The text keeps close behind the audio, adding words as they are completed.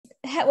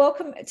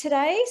welcome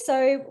today.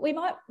 So we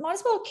might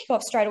as well kick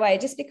off straight away,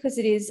 just because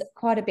it is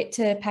quite a bit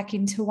to pack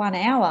into 1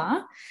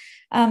 hour.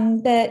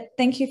 But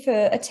thank you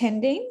for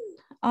attending.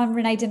 I'm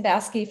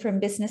Renee from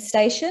Business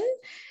Station,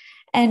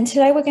 and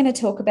today we're going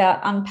to talk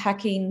about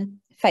unpacking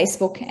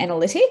Facebook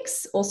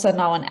analytics, also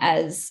known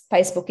as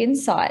Facebook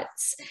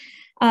Insights.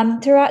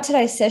 Throughout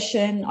today's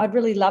session, I'd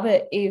really love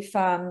it if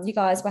you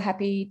guys were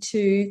happy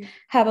to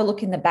have a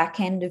look in the back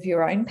end of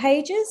your own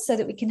pages so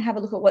that we can have a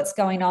look at what's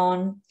going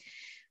on,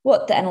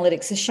 what the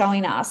analytics are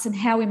showing us, and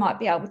how we might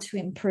be able to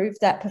improve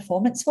that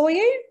performance for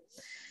you.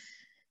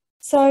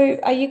 So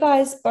are you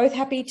guys both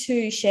happy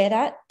to share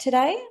that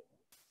today?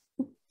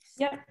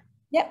 Yep.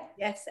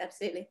 Yes,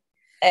 absolutely.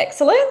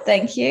 Excellent,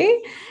 thank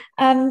you.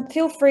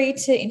 Feel free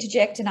to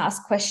interject and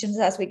ask questions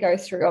as we go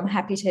through. I'm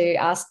happy to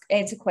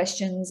answer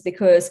questions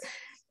because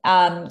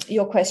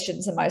your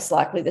questions are most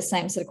likely the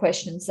same sort of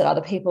questions that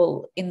other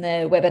people in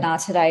the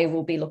webinar today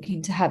will be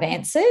looking to have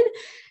answered,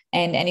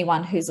 and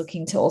anyone who's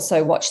looking to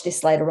also watch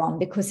this later on,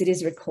 because it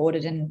is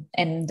recorded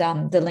and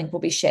the link will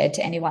be shared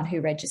to anyone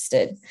who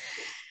registered.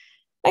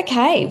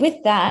 Okay,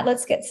 with that,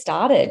 let's get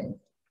started.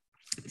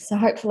 So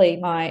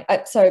hopefully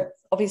so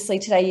obviously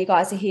today you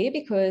guys are here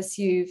because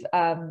you've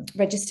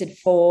registered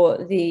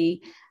for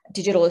the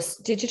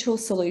Digital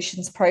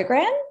Solutions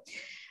program.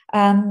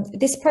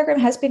 This program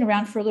has been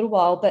around for a little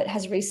while, but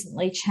has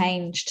recently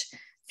changed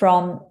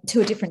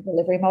to a different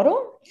delivery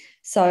model.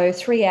 So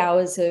 3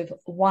 hours of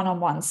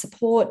one-on-one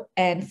support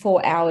and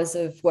 4 hours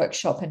of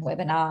workshop and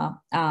webinar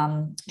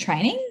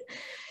training.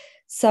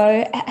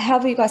 So how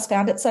have you guys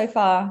found it so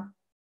far?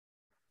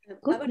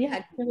 I've only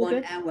had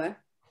 1 hour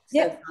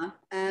so far.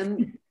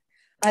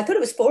 I thought it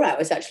was 4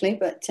 hours actually,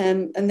 but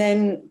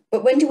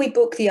when do we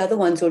book the other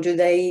ones, or do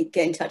they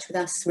get in touch with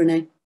us,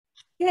 Renee?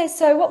 Yeah,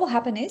 so what will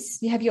happen is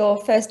you have your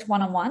first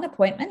one-on-one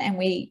appointment and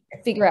we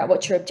figure out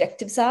what your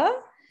objectives are.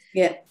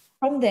 Yeah.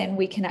 From then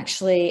we can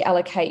actually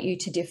allocate you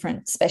to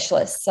different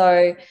specialists.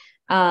 So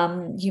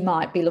you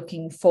might be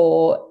looking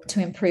to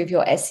improve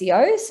your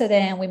SEO. So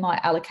then we might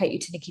allocate you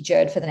to Nikki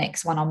Jerd for the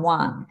next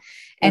one-on-one.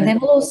 And then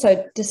we'll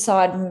also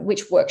decide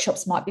which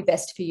workshops might be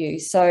best for you.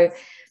 So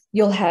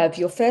you'll have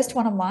your first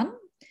one-on-one,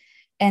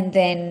 and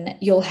then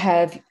you'll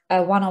have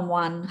a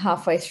one-on-one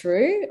halfway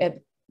through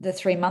at the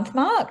 3-month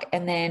mark,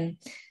 and then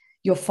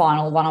your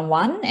final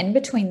one-on-one. And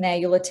between there,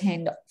 you'll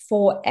attend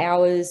 4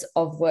 hours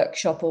of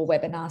workshop or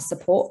webinar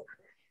support.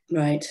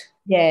 Right.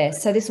 Yeah.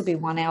 So this will be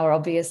 1 hour,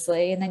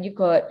 obviously. And then you've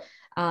got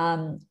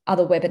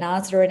other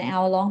webinars that are an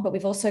hour long, but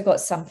we've also got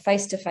some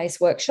face-to-face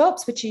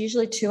workshops, which are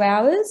usually 2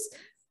 hours,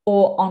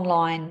 or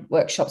online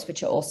workshops,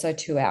 which are also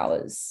 2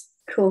 hours.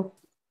 Cool.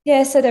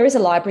 Yeah, so there is a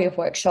library of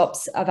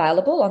workshops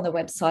available on the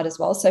website as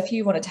well. So if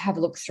you wanted to have a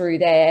look through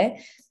there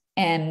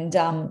and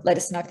let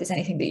us know if there's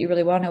anything that you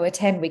really want to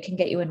attend, we can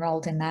get you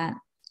enrolled in that.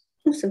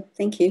 Awesome.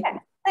 Thank you. Yeah,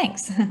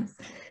 thanks.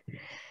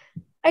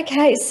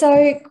 Okay,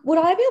 so would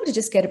I be able to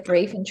just get a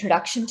brief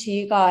introduction to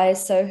you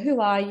guys? So who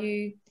are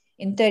you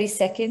in 30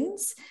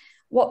 seconds?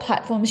 What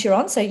platforms you're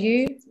on? So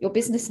your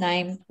business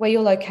name, where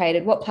you're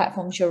located, what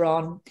platforms you're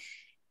on,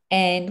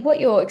 and what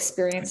your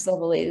experience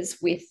level is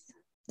with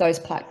those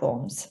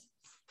platforms.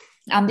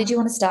 Did you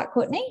want to start,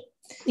 Courtney?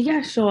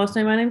 Yeah, sure.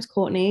 So my name's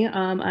Courtney.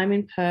 I'm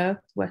in Perth,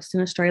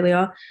 Western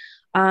Australia.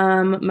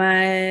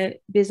 My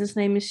business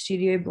name is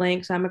Studio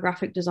Blank. So I'm a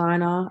graphic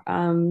designer.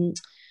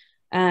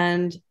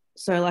 And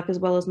so as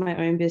well as my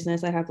own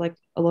business, I have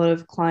a lot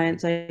of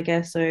clients, I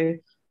guess. So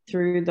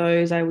through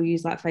those, I will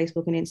use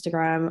Facebook and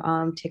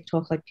Instagram,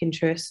 TikTok,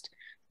 Pinterest,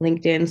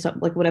 LinkedIn, so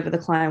whatever the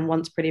client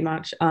wants pretty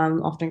much,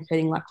 often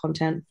creating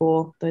content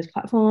for those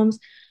platforms.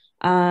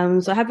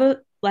 So I have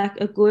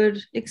a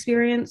good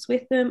experience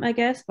with them, I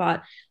guess,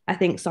 but I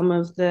think some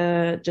of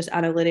the just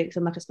analytics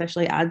and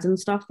especially ads and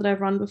stuff that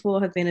I've run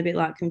before have been a bit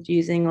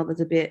confusing, or there's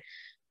a bit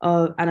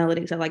of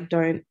analytics that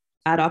don't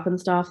add up and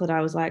stuff that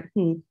I was I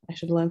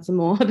should learn some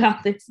more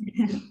about this.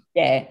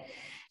 Yeah,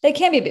 they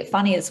can be a bit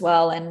funny as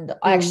well, and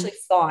I actually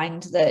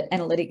find that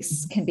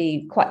analytics can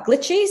be quite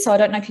glitchy, so I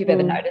don't know if you've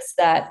ever noticed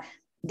that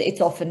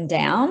it's often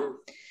down.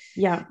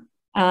 Yeah.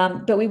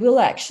 But we will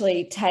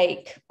actually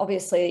take,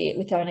 obviously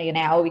with only an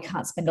hour, we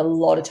can't spend a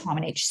lot of time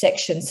in each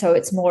section. So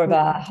it's more of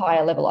a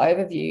higher level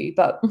overview.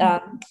 But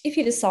if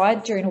you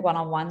decide during a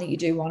one-on-one that you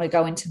do want to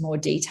go into more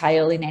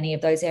detail in any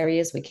of those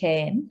areas, we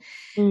can.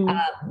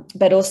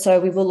 But also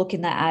we will look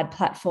in the ad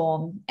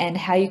platform and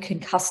how you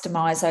can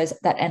customize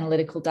that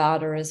analytical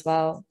data as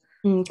well.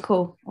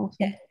 Cool. Awesome.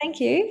 Yeah, thank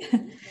you.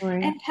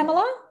 Right. And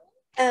Pamela?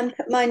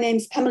 My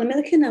name's Pamela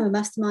Milliken. I'm a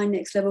Mastermind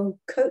Next Level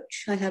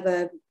coach. I have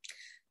a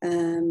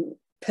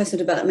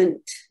personal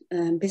development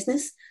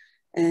business,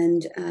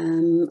 and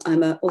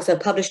I'm also a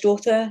published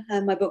author.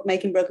 My book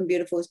Making Broken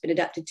Beautiful has been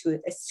adapted to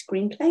a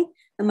screenplay,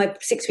 and my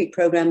 6-week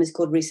program is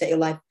called Reset Your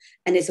Life,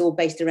 and it's all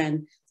based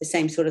around the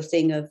same sort of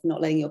thing of not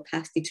letting your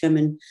past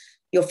determine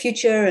your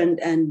future,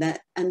 and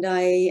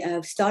I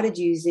have started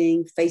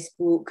using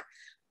Facebook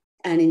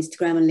and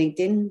Instagram and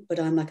LinkedIn, but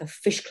I'm like a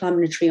fish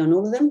climbing a tree on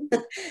all of them.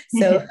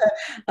 So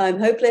I'm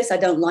hopeless. I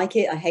don't like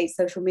it. I hate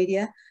social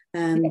media.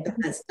 But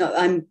that's not,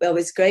 I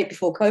was great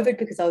before COVID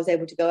because I was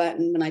able to go out,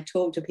 and when I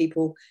talk to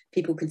people,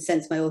 people can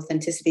sense my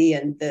authenticity,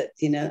 and that,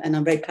 you know, and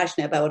I'm very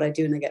passionate about what I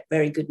do, and I get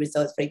very good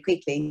results very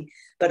quickly.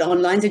 But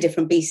online's a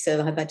different beast, so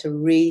I've had to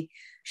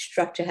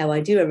restructure how I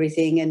do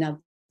everything, and I've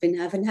been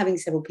having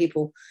several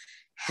people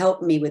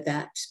help me with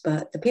that.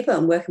 But the people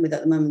I'm working with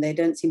at the moment, they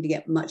don't seem to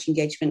get much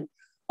engagement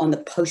on the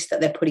posts that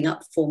they're putting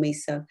up for me.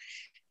 So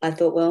I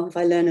thought, well, if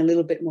I learn a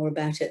little bit more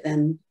about it,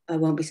 then I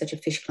won't be such a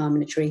fish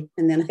climbing a tree,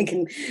 and then I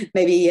can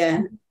maybe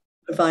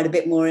provide a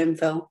bit more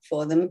info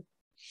for them.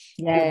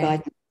 Yeah,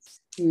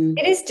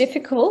 it is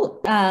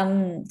difficult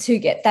to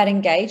get that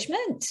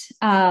engagement.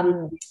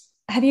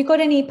 Have you got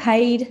any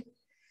paid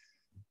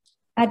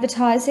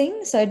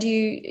advertising? So do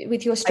you,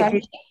 with your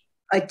strategy?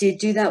 I did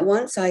do that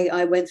once.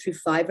 I went through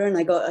Fiverr, and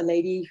I got a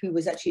lady who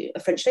was actually a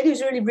French lady who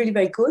was really, really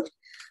very good.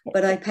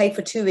 But I paid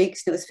for 2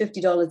 weeks, and it was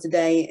 $50 a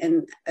day,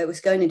 and it was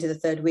going into the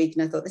third week,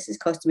 and I thought, this is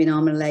costing me an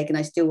arm and a leg, and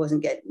I still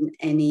wasn't getting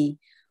any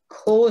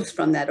calls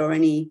from that or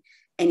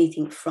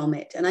anything from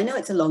it. And I know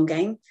it's a long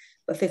game,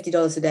 but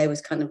 $50 a day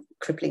was kind of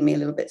crippling me a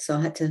little bit, so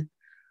I had to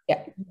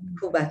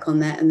pull back on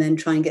that and then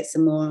try and get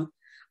some more.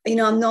 You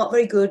know, I'm not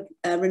very good,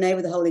 Renee,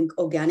 with the whole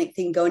organic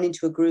thing, going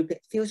into a group.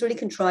 It feels really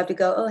contrived to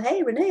go, oh,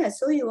 hey, Renee, I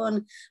saw you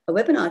on a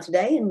webinar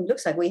today, and it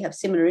looks like we have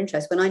similar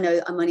interests, when I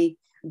know I'm only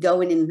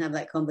going in and have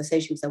that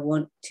conversation because I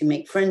want to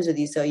make friends with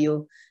you, so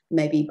you'll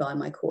maybe buy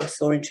my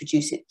course or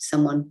introduce it to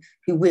someone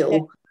who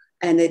will.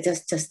 And it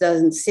just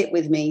doesn't sit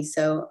with me,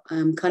 so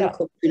I'm kind of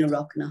caught between a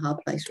rock and a hard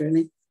place,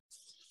 really.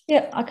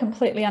 Yeah, I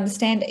completely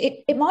understand.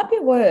 It might be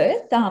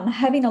worth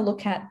having a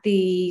look at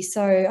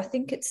so I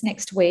think it's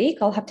next week.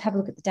 I'll have to have a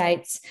look at the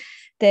dates.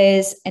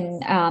 There's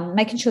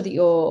making sure that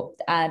your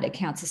ad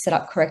accounts are set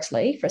up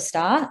correctly for a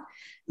start.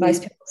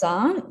 Most people's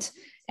aren't.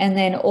 And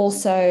then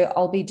also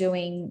I'll be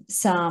doing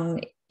some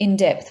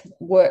in-depth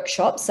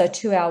workshops, so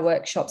 2-hour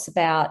workshops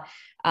about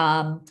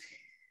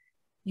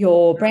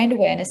your brand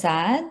awareness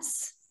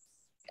ads,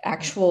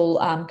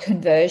 actual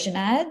conversion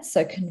ads,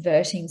 so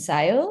converting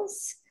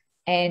sales.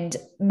 And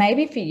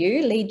maybe for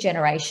you, lead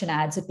generation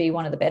ads would be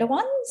one of the better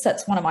ones.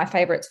 That's one of my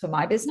favorites for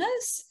my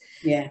business.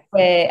 Yeah.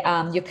 Where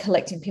you're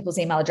collecting people's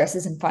email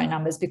addresses and phone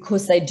numbers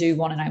because they do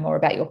want to know more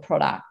about your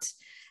product.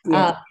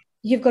 Yeah.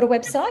 You've got a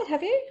website,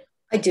 have you?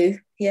 I do,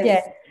 yes.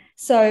 Yeah.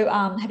 So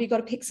have you got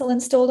a pixel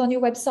installed on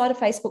your website, a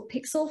Facebook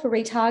pixel for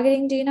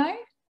retargeting, do you know?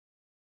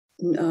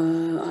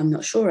 I'm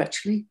not sure,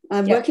 actually.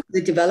 I'm working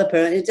with a developer,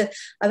 and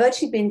I've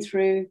actually been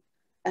through,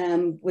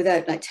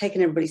 without like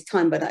taking everybody's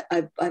time, but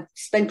I've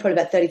spent probably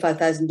about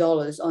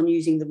 $35,000 on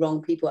using the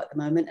wrong people at the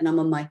moment, and I'm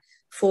on my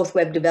 4th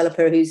web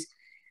developer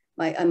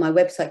my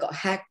website got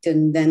hacked,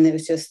 and then it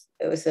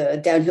was a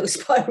downhill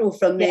spiral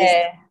from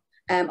this.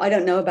 I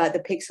don't know about the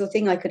pixel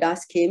thing. I could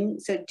ask him.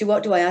 So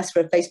what do I ask for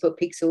a Facebook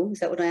pixel? Is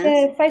that what I ask?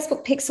 Yeah,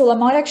 Facebook pixel. I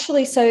might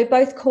actually, so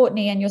both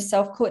Courtney and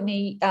yourself,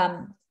 Courtney,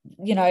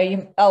 you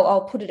know,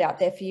 I'll put it out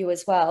there for you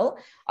as well.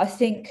 I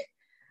think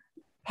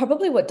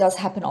probably what does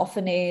happen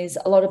often is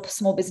a lot of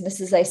small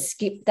businesses, they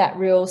skip that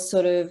real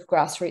sort of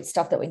grassroots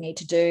stuff that we need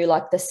to do,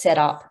 like the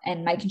setup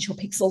and making sure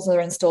pixels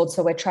are installed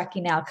so we're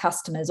tracking our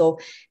customers or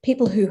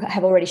people who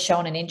have already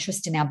shown an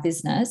interest in our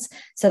business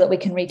so that we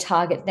can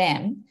retarget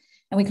them.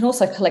 And we can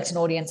also collect an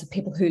audience of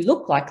people who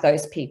look like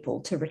those people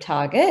to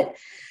retarget.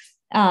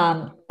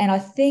 And I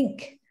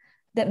think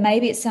that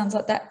maybe it sounds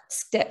like that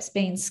step's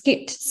been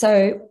skipped.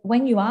 So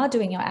when you are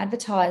doing your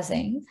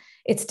advertising,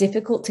 it's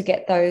difficult to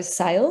get those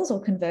sales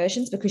or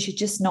conversions because you're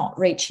just not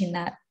reaching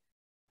that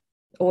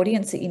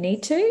audience that you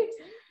need to.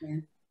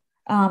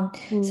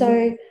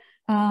 So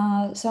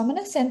I'm going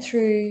to send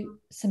through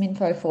some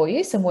info for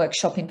you, some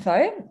workshop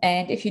info.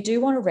 And if you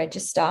do want to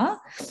register,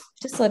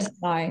 just let us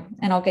know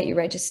and I'll get you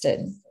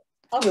registered.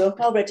 I will.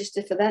 I'll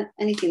register for that.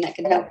 Anything that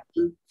can help,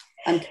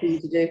 I'm keen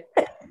to do.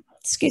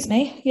 Excuse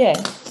me. Yeah,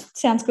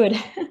 sounds good.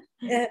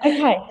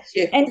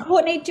 Okay. And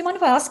Courtney, do you mind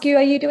if I ask you,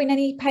 are you doing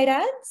any paid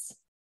ads?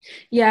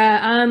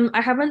 Yeah,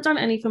 I haven't done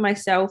any for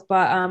myself,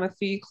 but a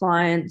few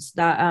clients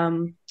that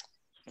I'm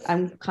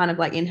kind of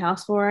like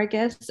in-house for, I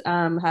guess,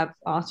 have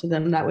asked for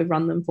them that we've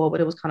run them for, but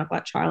it was kind of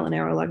like trial and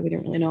error, like we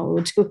didn't really know what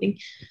we were doing.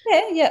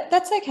 Yeah,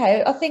 that's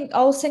okay. I think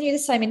I'll send you the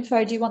same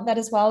info. Do you want that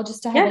as well,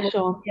 just to have a look?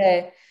 Sure.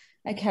 Yeah.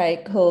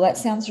 Okay, cool. That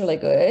sounds really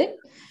good.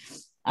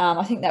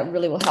 I think that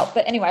really will help.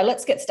 But anyway,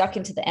 let's get stuck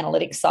into the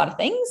analytics side of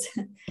things.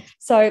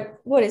 So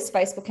what is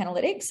Facebook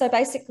analytics? So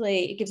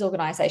basically it gives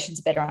organizations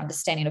a better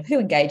understanding of who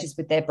engages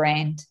with their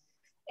brand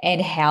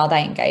and how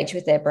they engage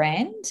with their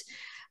brand.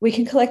 We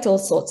can collect all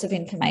sorts of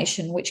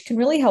information, which can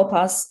really help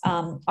us.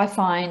 I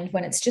find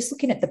when it's just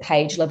looking at the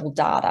page level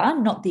data,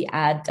 not the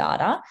ad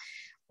data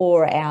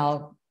or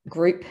our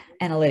group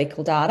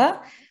analytical data,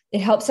 it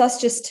helps us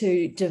just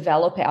to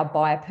develop our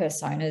buyer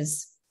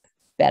personas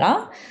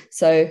better.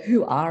 So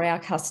who are our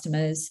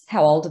customers?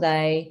 How old are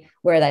they?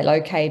 Where are they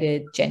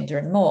located? Gender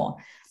and more.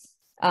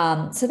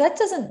 So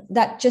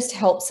that just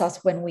helps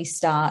us when we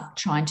start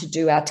trying to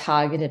do our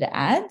targeted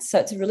ads. So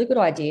it's a really good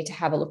idea to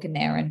have a look in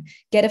there and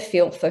get a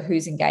feel for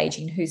who's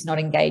engaging, who's not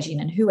engaging,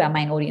 and who our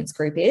main audience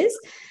group is.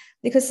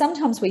 Because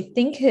sometimes we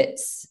think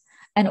it's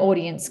an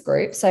audience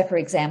group. So, for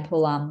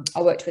example,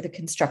 I worked with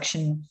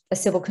a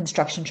civil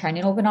construction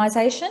training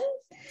organisation,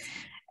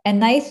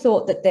 and they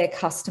thought that their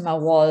customer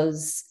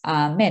was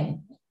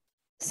men.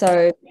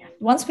 So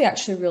once we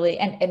actually really,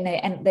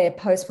 and their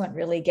posts weren't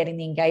really getting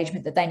the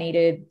engagement that they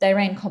needed, they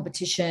ran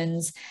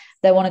competitions,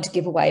 they wanted to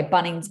give away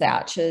Bunnings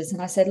vouchers.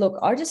 And I said, look,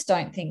 I just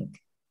don't think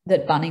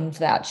that Bunnings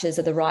vouchers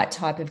are the right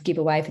type of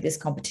giveaway for this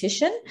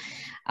competition.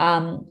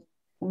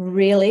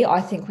 Really,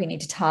 I think we need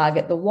to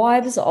target the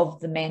wives of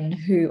the men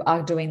who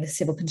are doing the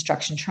civil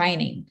construction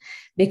training,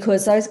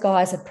 because those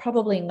guys are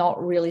probably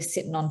not really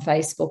sitting on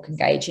Facebook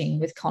engaging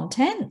with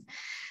content.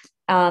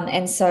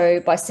 And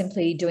so by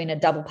simply doing a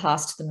double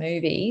pass to the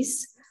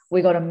movies,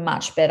 we got a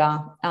much better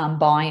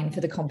buy-in for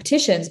the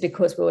competitions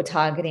because we were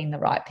targeting the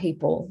right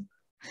people.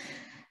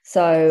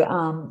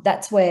 So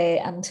that's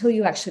where, until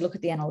you actually look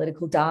at the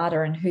analytical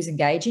data and who's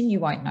engaging, you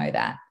won't know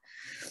that.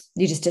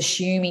 You're just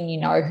assuming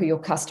you know who your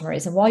customer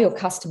is. And while your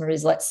customer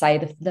is, let's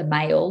say, the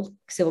male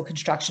civil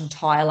construction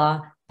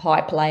tiler,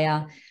 pipe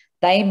layer,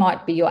 they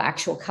might be your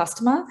actual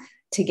customer.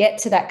 To get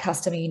to that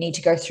customer, you need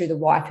to go through the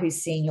wife who's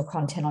seeing your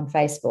content on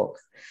Facebook.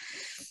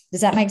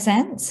 Does that make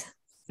sense?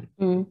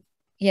 Mm.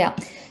 Yeah.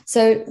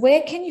 So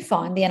where can you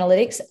find the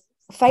analytics?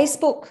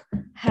 Facebook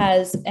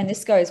has, and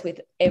this goes with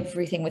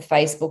everything with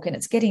Facebook, and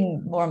it's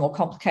getting more and more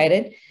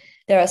complicated.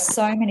 There are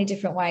so many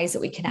different ways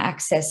that we can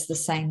access the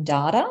same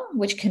data,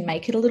 which can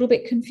make it a little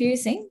bit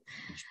confusing.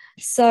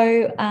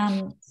 So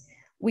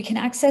we can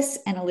access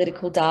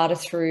analytical data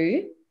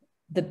through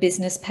the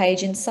business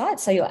page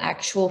insight, so your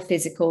actual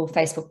physical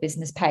Facebook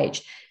business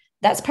page.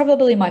 That's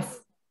probably my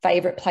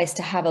favorite place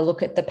to have a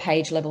look at the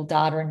page level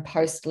data and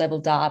post level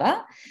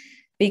data,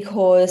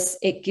 because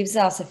it gives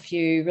us a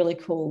few really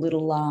cool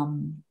little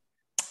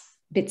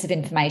bits of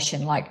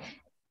information like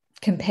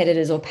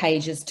competitors or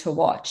pages to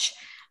watch.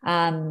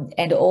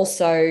 And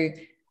also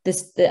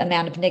the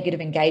amount of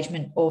negative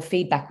engagement or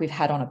feedback we've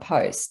had on a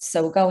post.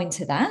 So we'll go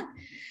into that.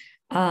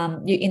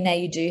 In there,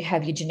 you do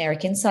have your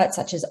generic insights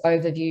such as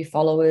overview,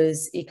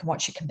 followers. You can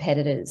watch your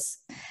competitors.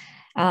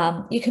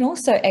 You can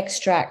also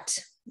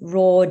extract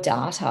raw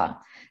data.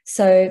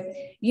 So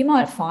you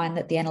might find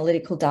that the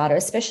analytical data,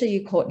 especially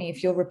you, Courtney,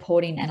 if you're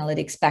reporting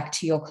analytics back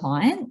to your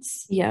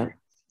clients, yeah,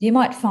 you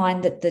might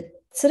find that the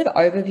sort of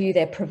overview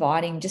they're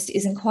providing just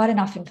isn't quite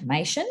enough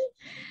information.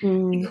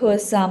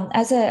 Because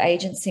as an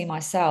agency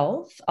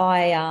myself,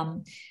 I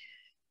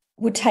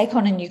would take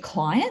on a new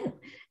client,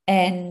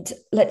 and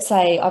let's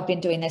say I've been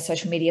doing their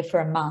social media for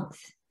a month.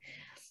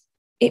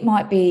 It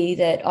might be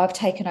that I've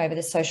taken over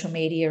the social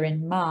media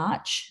in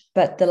March,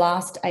 but the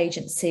last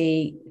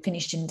agency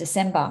finished in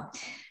December.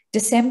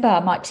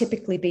 December might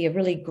typically be a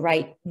really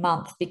great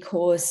month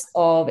because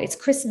of it's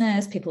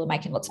Christmas, people are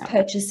making lots of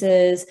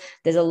purchases,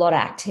 there's a lot of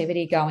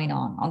activity going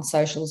on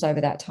socials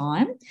over that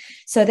time.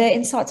 So their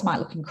insights might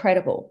look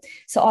incredible.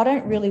 So I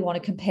don't really want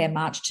to compare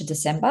March to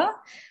December.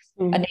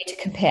 I need to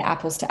compare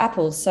apples to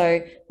apples.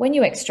 So when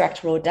you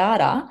extract raw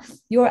data,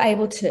 you're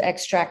able to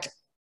extract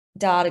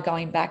data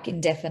going back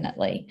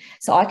indefinitely.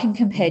 So I can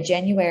compare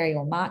January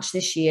or March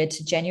this year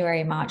to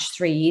January, March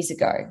 3 years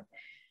ago.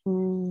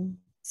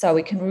 So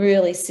we can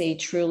really see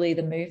truly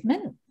the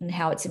movement and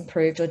how it's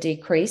improved or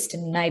decreased,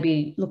 and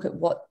maybe look at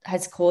what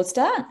has caused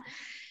that.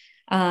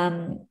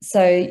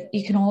 So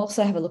you can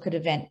also have a look at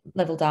event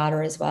level data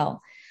as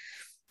well.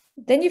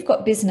 Then you've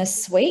got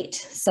Business Suite.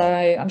 So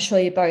I'm sure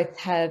you both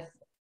have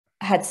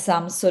had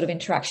some sort of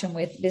interaction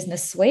with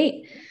Business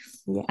Suite.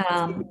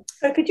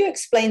 So could you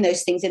explain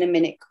those things in a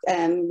minute,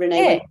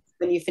 Renee,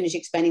 when you finish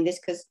explaining this?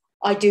 Because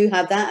I do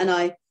have that,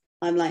 and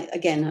I'm like,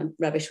 again, I'm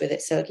rubbish with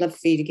it. So I'd love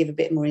for you to give a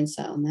bit more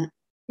insight on that.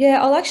 Yeah,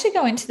 I'll actually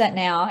go into that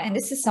now. And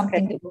this is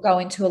something that we'll go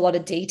into a lot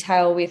of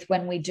detail with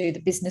when we do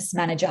the Business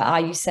Manager, Are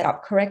You Set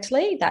Up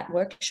Correctly? That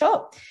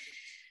workshop.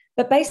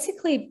 But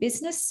basically,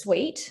 Business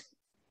Suite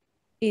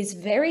is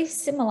very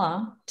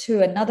similar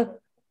to another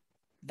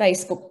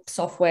Facebook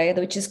software,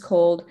 which is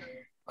called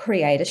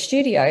Creator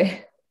Studio.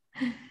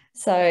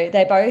 So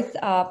they both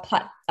are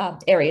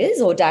areas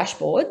or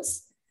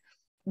dashboards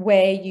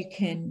where you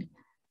can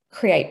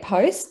create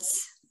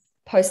posts,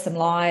 post them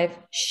live,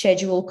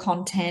 schedule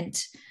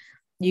content.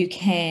 You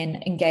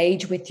can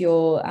engage with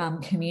your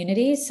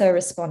community, so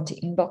respond to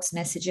inbox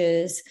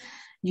messages.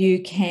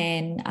 You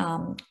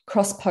can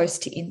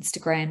cross-post to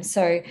Instagram.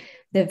 So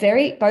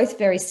they're both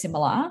very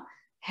similar.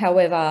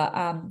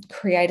 However,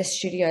 Creator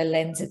Studio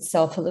lends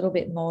itself a little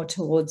bit more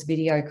towards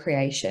video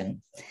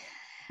creation.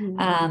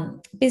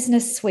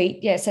 Business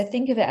Suite, so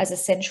think of it as a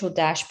central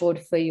dashboard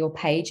for your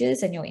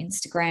pages and your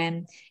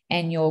Instagram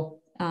and your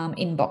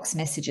inbox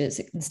messages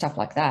and stuff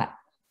like that.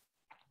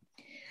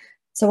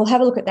 So we'll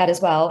have a look at that as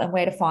well, and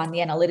where to find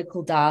the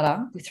analytical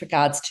data with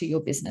regards to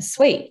your Business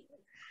Suite.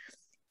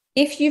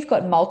 If you've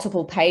got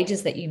multiple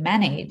pages that you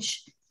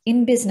manage,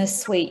 in Business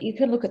Suite, you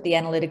can look at the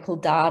analytical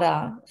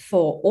data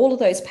for all of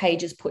those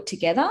pages put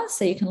together.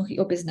 So you can look at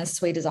your Business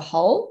Suite as a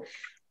whole,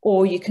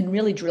 or you can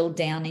really drill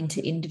down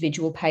into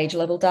individual page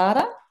level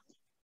data.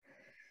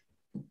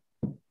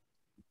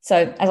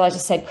 So as I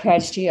just said,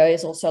 Creator Studio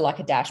is also like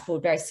a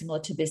dashboard, very similar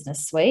to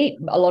Business Suite.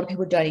 A lot of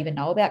people don't even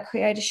know about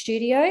Creator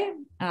Studio.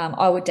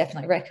 I would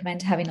definitely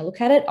recommend having a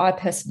look at it. I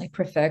personally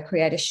prefer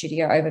Creator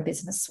Studio over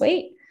Business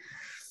Suite.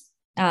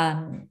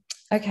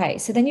 Okay,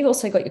 so then you've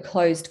also got your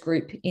closed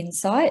group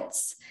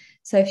insights.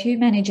 So if you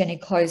manage any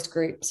closed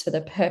groups for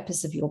the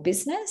purpose of your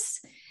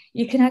business,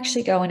 you can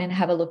actually go in and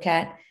have a look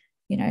at,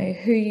 you know,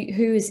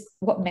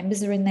 what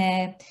members are in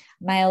there,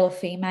 male or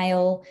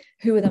female,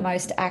 who are the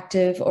most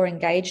active or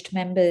engaged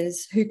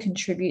members, who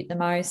contribute the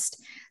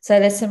most. So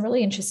there's some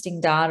really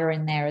interesting data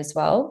in there as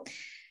well.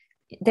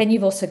 Then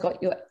you've also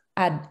got your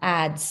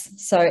ads.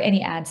 So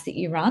any ads that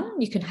you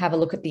run, you can have a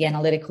look at the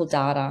analytical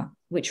data,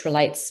 which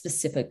relates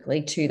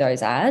specifically to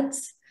those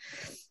ads.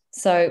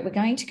 So we're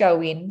going to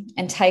go in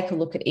and take a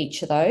look at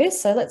each of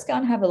those. So let's go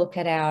and have a look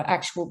at our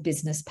actual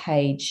business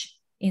page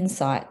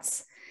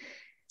insights.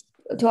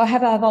 Do I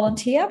have a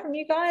volunteer from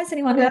you guys?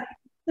 Anyone?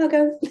 I'll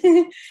go.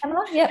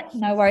 Yep,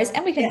 no worries.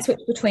 And we can switch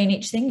between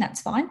each thing.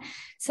 That's fine.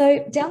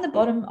 So down the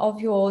bottom of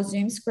your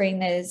Zoom screen,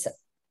 there's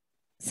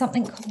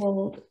something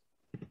called,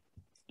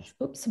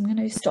 oops, I'm going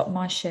to stop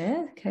my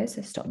share. Okay,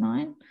 so stop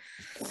mine.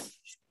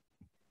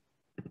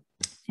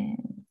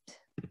 And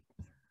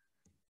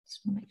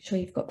just want to make sure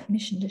you've got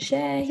permission to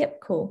share.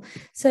 Yep, cool.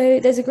 So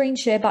there's a green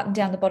share button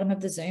down the bottom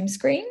of the Zoom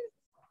screen.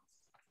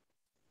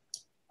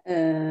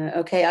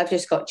 Okay, I've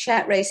just got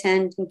chat, raise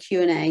hand, and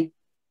Q&A.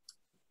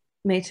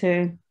 Me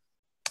too.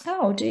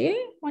 Oh, do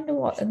you? Wonder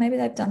what? Maybe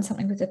they've done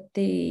something with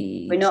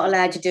the... We're not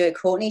allowed to do it,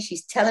 Courtney.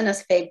 She's telling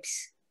us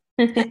fibs.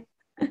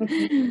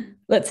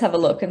 Let's have a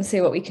look and see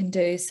what we can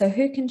do. So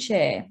who can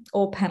share?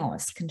 All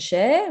panelists can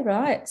share,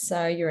 right?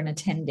 So you're an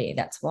attendee,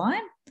 that's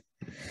why.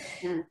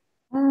 Yeah.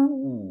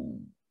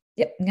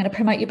 Yep, I'm going to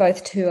promote you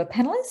both to a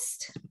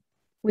panelist,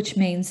 which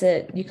means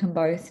that you can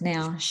both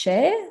now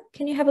share.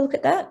 Can you have a look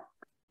at that?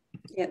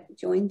 Yep,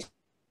 joined.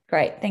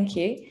 Great, thank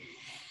you.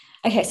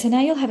 Okay, so now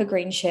you'll have a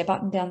green share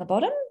button down the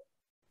bottom.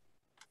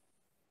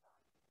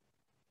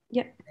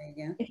 Yep. There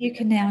you go. If you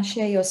can now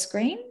share your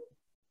screen.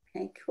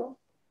 Okay, cool.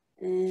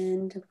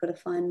 And I've got to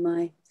find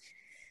my...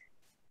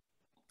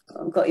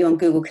 I've got you on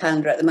Google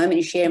Calendar at the moment.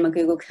 You share my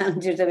Google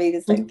Calendar to me.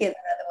 Just like get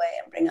that out of the way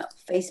and bring up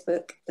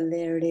Facebook.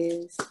 There it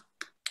is.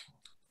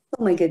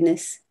 Oh my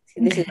goodness.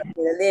 See, this is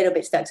a little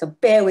bit stuck, so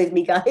bear with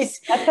me, guys.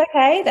 That's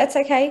okay. That's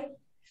okay.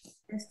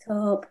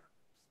 Desktop.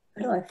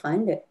 How do I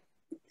find it?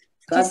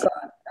 So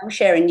I'm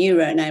sharing you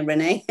right now,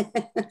 Renee.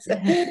 So.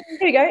 Here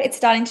we go. It's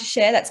starting to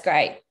share. That's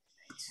great.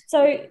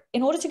 So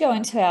in order to go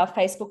into our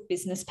Facebook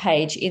business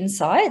page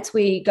insights,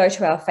 we go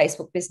to our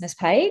Facebook business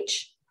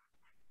page.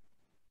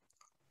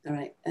 All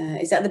right.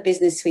 Is that the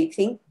Business Suite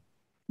thing?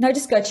 No,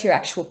 just go to your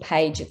actual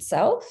page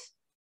itself.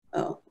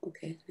 Oh,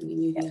 okay. I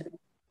mean, you have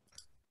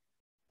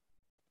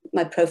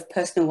my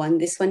personal one.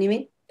 This one, you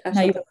mean?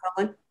 No,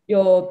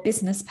 your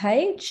business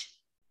page.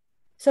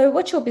 So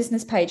what's your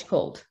business page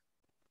called?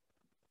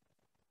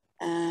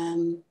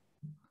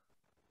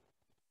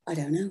 I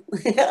don't know.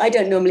 I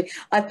don't normally.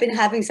 I've been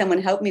having someone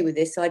help me with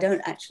this, so I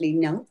don't actually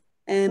know.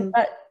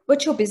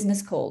 What's your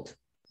business called?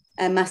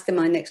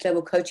 Mastermind Next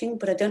Level Coaching,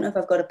 but I don't know if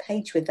I've got a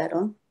page with that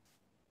on.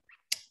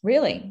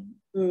 Really?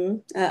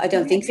 I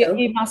don't think so.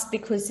 You must,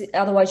 because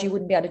otherwise you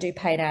wouldn't be able to do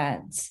paid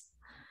ads.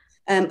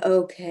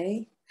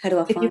 Okay. How do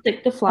I find? If you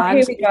click the flag,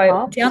 here we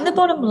go. Down the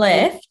bottom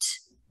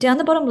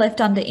left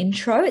under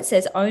intro, it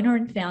says owner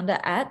and founder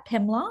at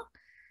Pemla.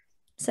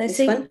 So this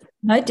one?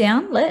 No,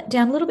 down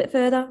a little bit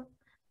further.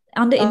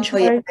 Under intro.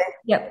 Yeah.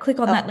 Yep, click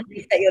on that.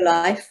 Reset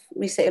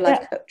your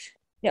life coach.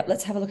 Yep,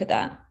 let's have a look at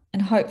that.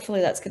 And hopefully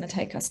that's going to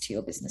take us to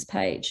your business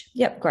page.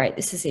 Yep, great.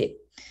 This is it.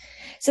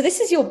 So this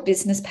is your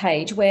business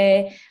page,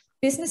 where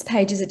business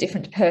pages are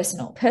different to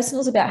personal. Personal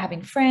is about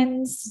having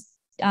friends.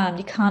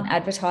 You can't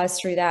advertise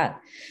through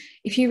that.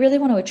 If you really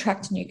want to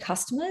attract new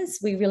customers,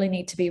 we really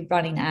need to be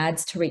running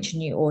ads to reach a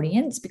new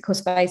audience,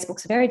 because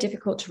Facebook's very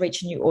difficult to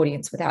reach a new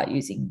audience without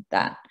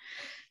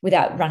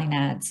running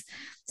ads.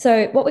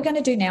 So what we're going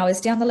to do now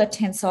is down the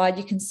left-hand side,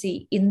 you can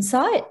see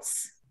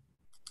insights.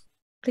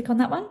 Click on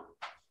that one.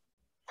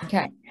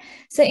 Okay.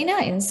 So in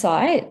our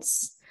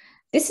insights,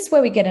 this is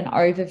where we get an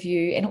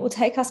overview, and it will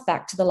take us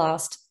back to the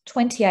last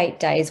 28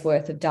 days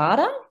worth of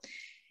data.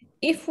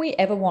 If we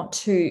ever want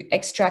to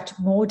extract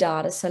more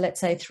data, so let's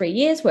say 3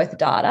 years worth of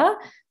data,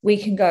 we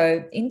can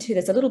go into,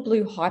 there's a little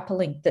blue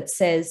hyperlink that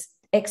says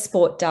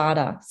export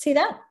data. See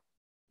that?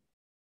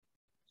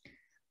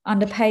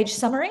 Under page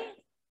summary.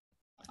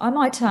 I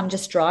might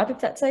just drive if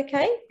that's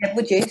okay. Yeah,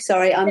 would you?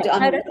 Sorry, I'm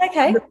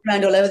okay.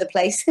 Around all over the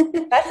place.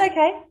 That's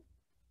okay.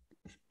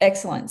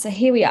 Excellent. So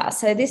here we are.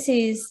 So this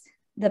is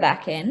the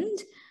back end.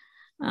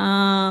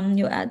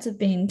 Your ads have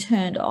been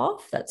turned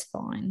off. That's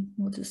fine.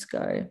 We'll just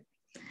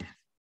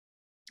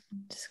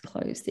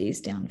close these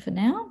down for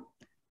now.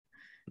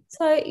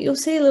 So you'll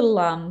see a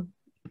little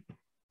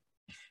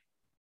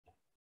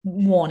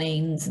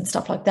warnings and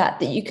stuff like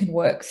that you can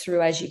work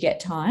through as you get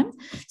time.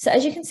 So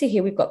as you can see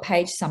here, we've got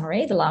page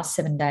summary, the last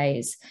 7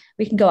 days.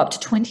 We can go up to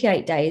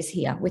 28 days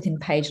here within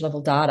page level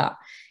data.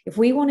 If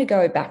we want to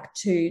go back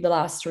to the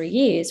last 3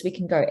 years, we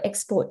can go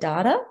export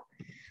data.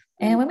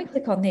 And when we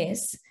click on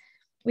this,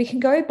 we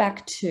can go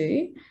back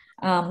to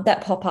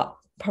that pop-up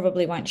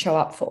probably won't show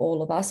up for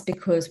all of us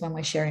because when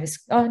we're sharing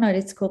this, oh no,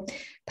 it's called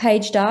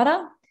page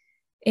data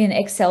in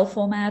Excel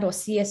format or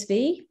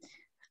CSV.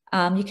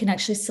 You can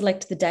actually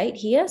select the date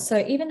here.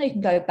 So even though you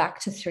can go back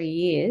to 3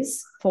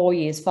 years, 4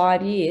 years,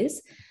 5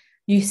 years,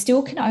 you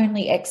still can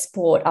only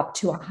export up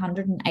to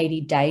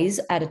 180 days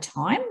at a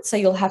time. So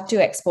you'll have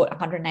to export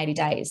 180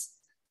 days,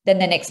 then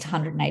the next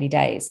 180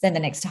 days, then the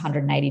next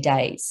 180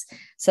 days.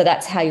 So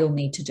that's how you'll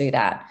need to do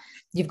that.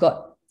 You've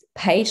got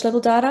page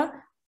level data,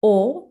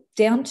 or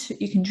down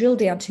to, you can drill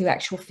down to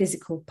actual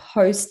physical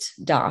post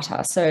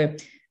data. So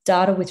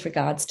data with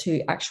regards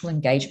to actual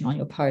engagement on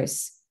your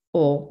posts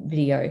or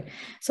video.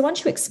 So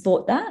once you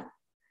export that,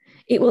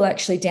 it will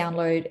actually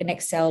download an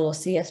Excel or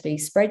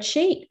CSV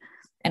spreadsheet.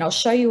 And I'll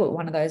show you what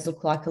one of those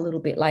look like a little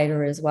bit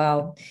later as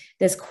well.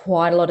 There's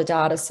quite a lot of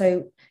data.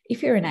 So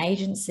if you're an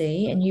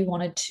agency and you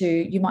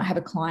might have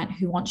a client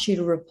who wants you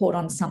to report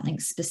on something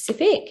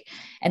specific,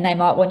 and they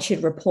might want you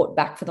to report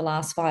back for the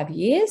last 5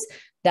 years.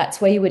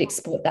 That's where you would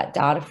export that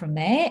data from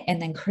there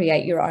and then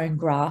create your own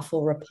graph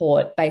or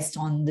report based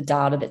on the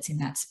data that's in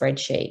that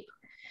spreadsheet.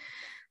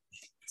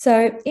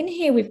 So in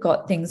here, we've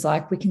got things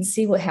like we can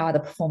see how the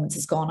performance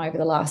has gone over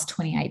the last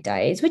 28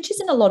 days, which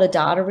isn't a lot of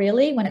data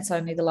really when it's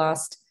only the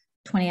last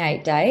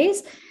 28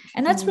 days.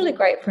 And that's really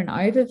great for an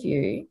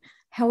overview.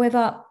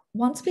 However,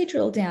 once we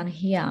drill down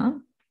here,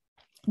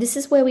 this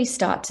is where we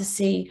start to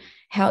see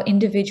how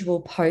individual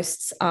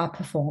posts are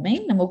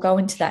performing. And we'll go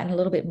into that in a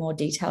little bit more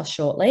detail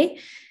shortly.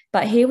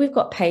 But here we've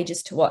got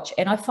pages to watch.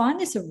 And I find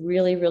this a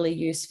really, really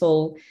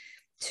useful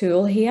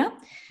tool here.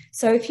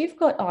 So if you've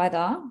got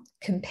either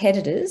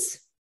competitors,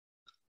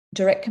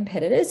 direct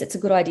competitors, it's a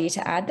good idea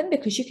to add them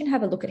because you can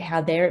have a look at how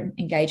their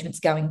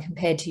engagement's going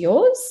compared to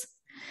yours.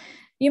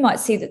 You might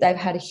see that they've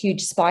had a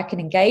huge spike in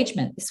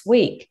engagement this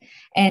week,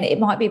 and it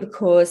might be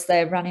because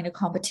they're running a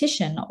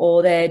competition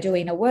or they're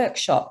doing a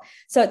workshop.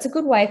 So it's a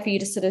good way for you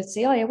to sort of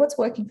see, oh yeah, what's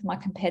working for my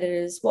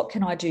competitors? What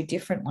can I do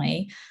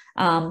differently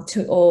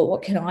or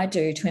what can I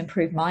do to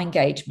improve my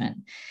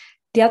engagement?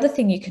 The other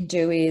thing you can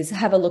do is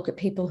have a look at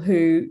people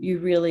who you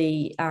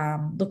really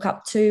look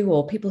up to,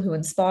 or people who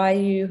inspire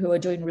you, who are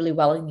doing really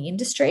well in the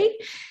industry,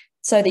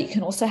 so that you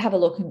can also have a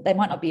look. And they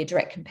might not be a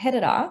direct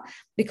competitor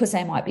because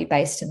they might be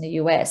based in the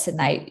US, and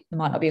they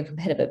might not be a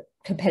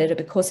competitor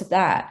because of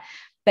that.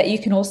 But you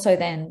can also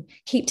then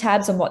keep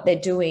tabs on what they're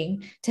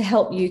doing to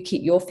help you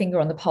keep your finger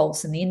on the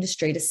pulse in the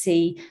industry to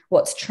see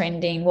what's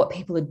trending, what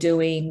people are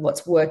doing,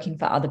 what's working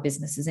for other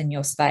businesses in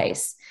your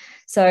space.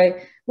 So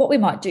what we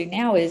might do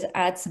now is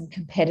add some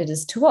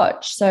competitors to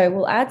watch. So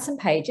we'll add some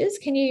pages.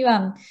 Can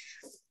you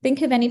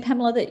think of any,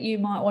 Pamela, that you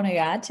might want to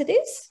add to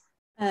this?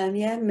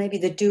 Yeah, maybe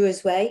the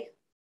Doer's Way.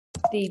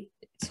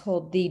 It's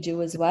called The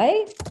Doer's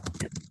Way.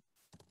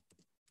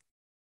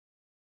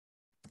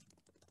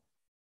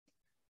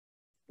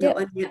 That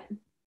one, yeah.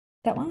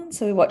 That one.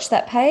 So we watch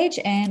that page,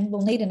 and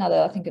we'll need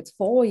another, I think it's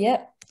 4,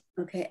 yep.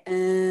 Okay.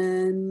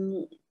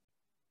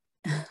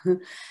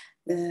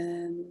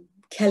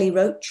 Kelly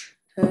Roach.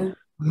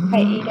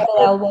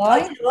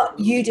 K-E-L-L-Y.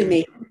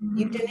 Udemy.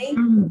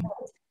 Udemy.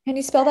 Can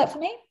you spell that for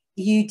me?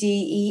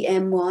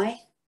 Udemy.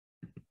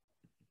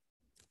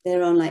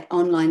 They're on like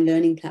online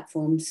learning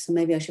platforms, so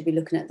maybe I should be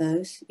looking at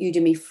those.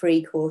 Udemy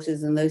free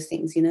courses and those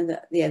things, you know,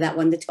 that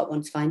one, the top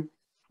one's fine.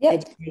 Yep.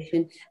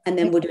 Education. And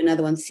then we'll do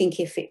another one,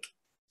 Thinkific.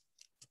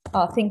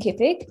 Oh,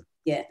 Thinkific.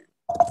 Yeah.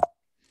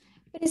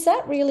 But is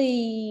that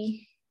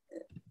really...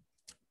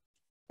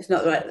 It's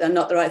not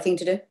the right thing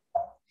to do?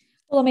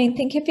 Well, I mean,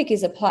 Thinkific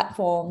is a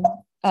platform.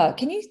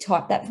 Can you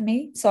type that for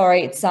me?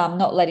 Sorry, it's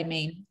not letting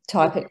me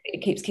type it.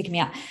 It keeps kicking me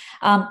out.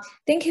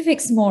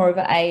 Thinkific's more of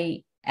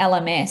a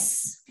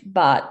LMS,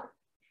 but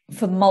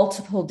for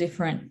multiple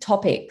different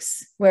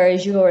topics,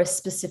 whereas you're a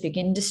specific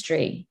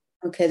industry.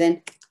 Okay,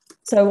 then.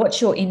 So what's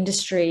your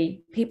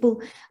industry?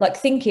 People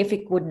like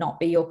Thinkific would not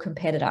be your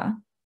competitor.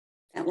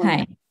 That one.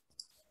 Hey.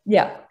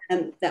 Yeah.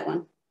 That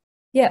one.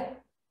 Yeah.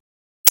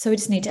 So we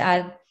just need to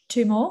add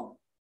 2 more.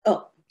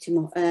 Oh, 2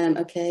 more.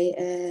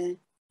 Okay.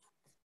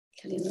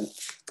 Kelly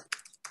Roach.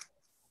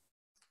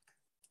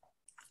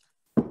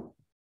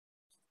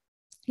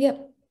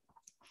 Yep.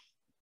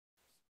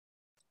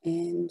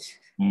 And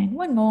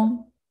 1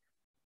 more.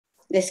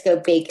 Let's go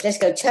big. Let's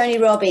go Tony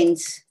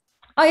Robbins.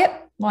 Oh,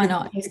 yep. Why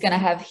not? He's going to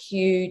have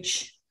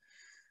huge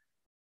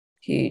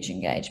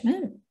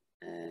engagement.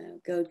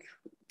 Go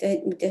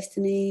Date with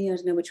Destiny. I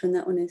don't know which one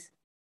that one is.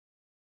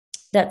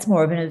 That's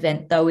more of an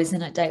event, though,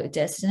 isn't it? Date with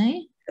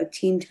Destiny. So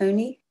Team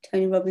Tony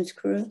Robbins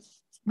crew.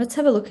 Let's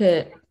have a look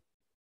at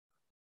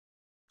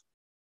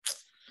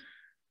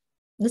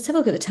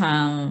the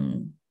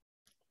town.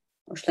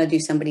 Or should I do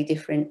somebody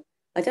different?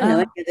 I don't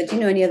know. Do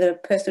you know any other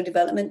personal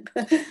development?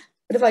 What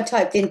if I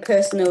typed in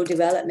personal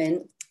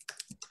development?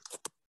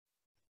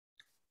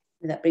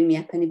 Would that bring me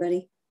up,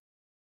 anybody?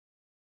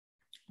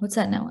 What's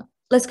that now?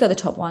 Let's go the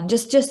top one,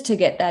 just to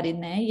get that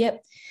in there.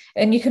 Yep.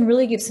 And you can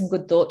really give some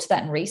good thought to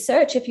that and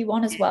research if you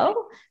want as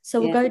well.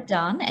 So we'll go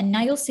done. And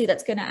now you'll see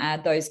that's going to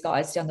add those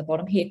guys down the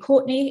bottom here.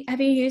 Courtney,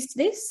 have you used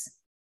this?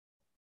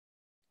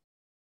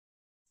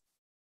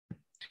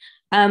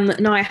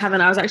 No, I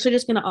haven't. I was actually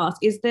just going to ask,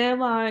 is there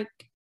like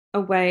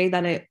a way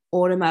that it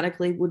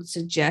automatically would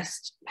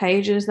suggest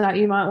pages that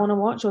you might want to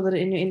watch or that are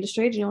in your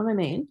industry? Do you know what I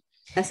mean?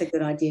 That's a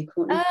good idea,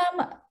 Courtney.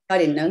 I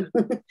didn't know.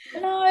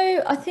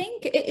 No, I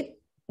think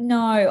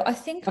no, I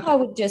think I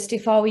would just,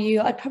 if I were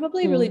you, I'd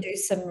probably really do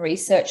some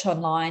research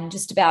online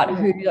just about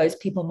who those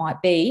people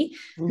might be,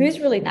 who's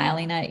really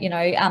nailing it.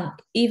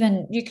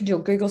 Even you can do a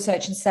Google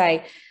search and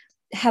say,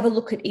 have a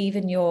look at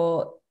even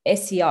your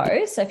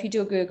SEO. So if you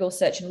do a Google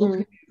search and look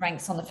who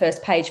ranks on the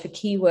first page for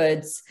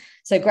keywords,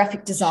 so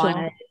graphic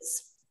designers,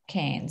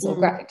 cans or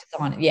graphic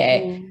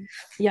designer,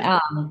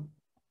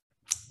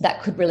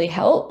 that could really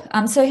help.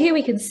 So here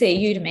we can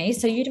see Udemy.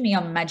 So Udemy,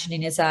 I'm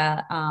imagining, is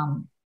a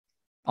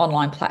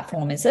online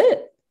platform, is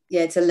it?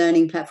 Yeah, it's a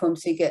learning platform.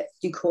 So you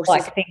do courses.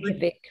 Like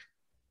Thinkific.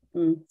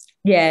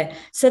 Yeah.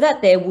 So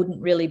that there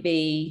wouldn't really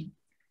be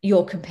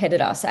your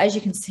competitor. So as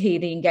you can see,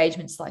 the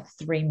engagement's like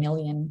 3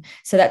 million.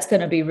 So that's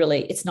going to be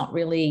really, it's not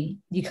really,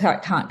 you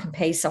can't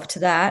compare yourself to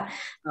that.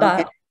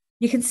 But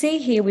you can see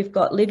here we've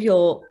got live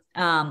your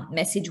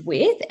message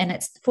with, and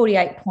it's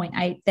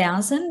 48.8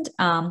 thousand.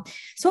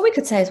 So what we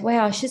could say is,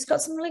 wow, she's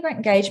got some really great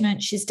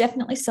engagement. She's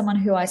definitely someone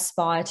who I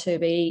aspire to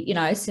be,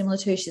 similar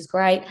to. She's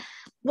great.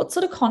 What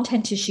sort of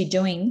content is she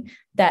doing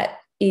that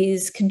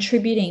is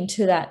contributing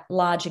to that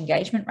large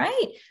engagement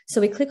rate? So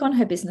we click on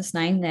her business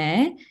name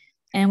there,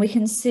 and we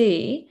can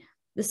see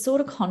the sort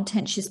of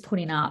content she's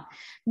putting up.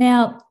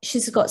 Now,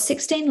 she's got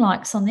 16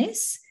 likes on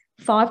this,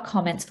 5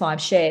 comments, 5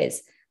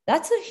 shares.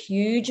 That's a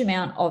huge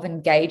amount of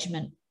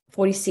engagement,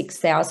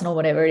 46,000 or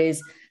whatever it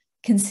is,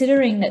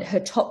 considering that her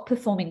top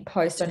performing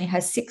post only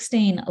has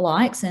 16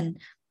 likes and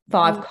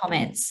 5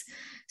 comments.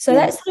 So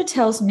that sort of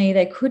tells me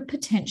there could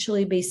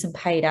potentially be some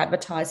paid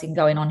advertising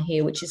going on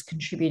here, which is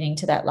contributing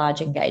to that large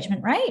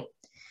engagement rate.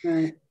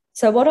 Right.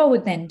 So what I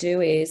would then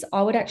do is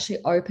I would actually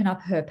open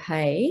up her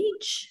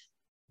page.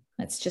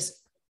 Let's just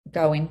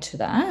go into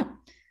that.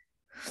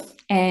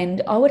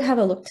 And I would have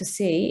a look to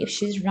see if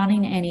she's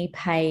running any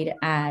paid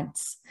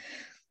ads.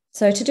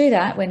 So to do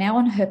that, we're now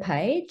on her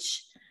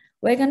page.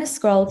 We're going to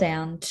scroll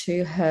down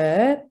to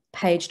her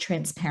page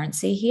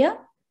transparency here.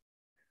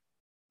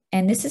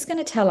 And this is going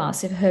to tell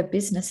us if her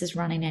business is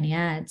running any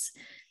ads.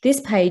 This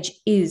page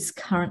is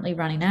currently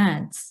running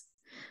ads.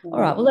 All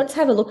right, well, let's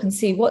have a look and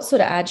see what sort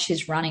of ad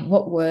she's running,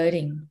 what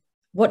wording,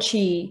 what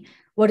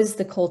is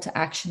the call to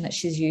action that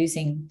she's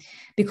using,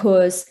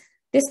 because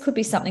this could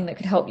be something that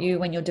could help you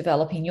when you're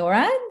developing your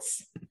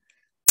ads.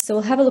 So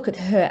we'll have a look at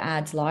her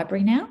ads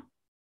library now.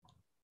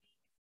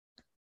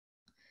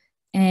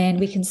 And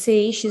we can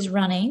see she's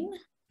running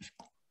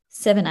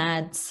 7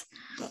 ads.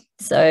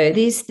 So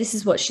this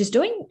is what she's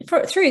doing.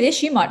 Through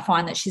this, you might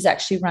find that she's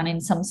actually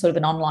running some sort of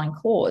an online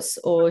course,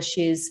 or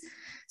she's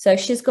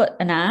got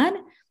an ad,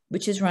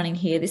 which is running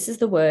here. This is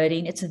the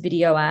wording. It's a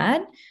video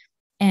ad.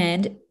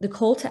 And the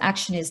call to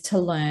action is to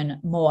learn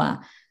more.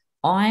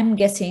 I'm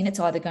guessing it's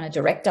either going to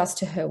direct us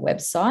to her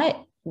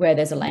website where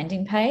there's a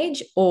landing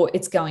page, or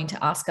it's going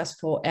to ask us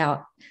for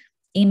our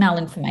email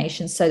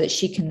information so that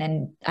she can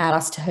then add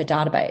us to her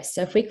database.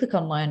 So if we click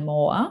on learn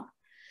more,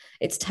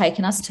 it's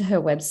taken us to her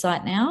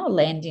website now,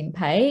 landing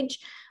page,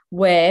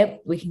 where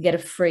we can get a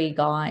free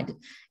guide.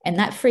 And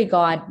that free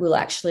guide will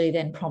actually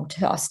then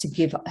prompt us to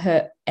give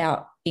her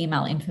our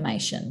email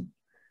information.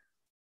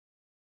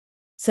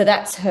 So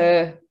that's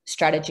her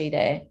strategy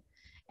there.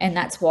 And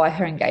that's why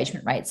her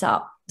engagement rate's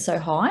up so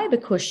high,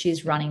 because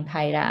she's running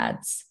paid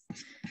ads.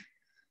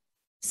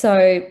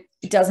 So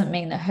it doesn't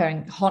mean that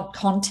her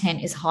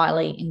content is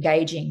highly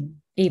engaging,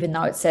 even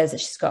though it says that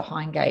she's got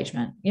high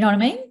engagement. You know what I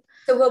mean?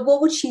 So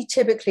what would she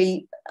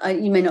typically,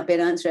 you may not be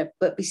able to answer it,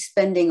 but be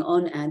spending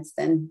on ads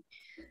then?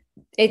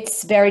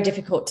 It's very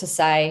difficult to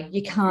say.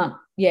 You can't,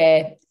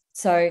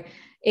 So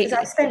if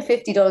I spend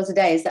 $50 a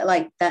day, is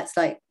that that's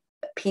like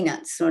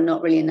peanuts or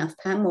not really enough,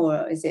 Pam?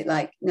 Or is it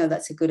like, no,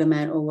 that's a good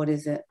amount, or what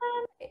is it?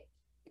 It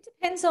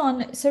depends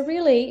on, so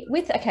really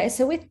with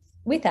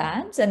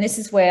ads, and this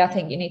is where I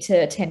think you need to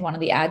attend one of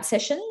the ad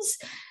sessions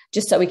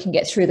just so we can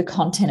get through the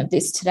content of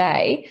this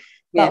today.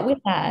 Yeah. But with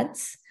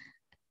ads,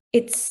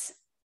 it's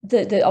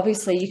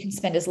obviously you can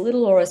spend as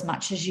little or as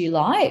much as you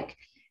like.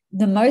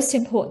 The most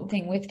important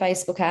thing with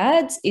Facebook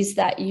ads is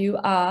that you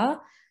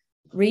are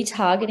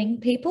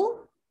retargeting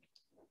people,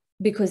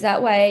 because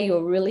that way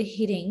you're really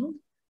hitting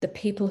the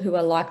people who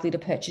are likely to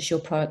purchase your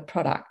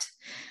product.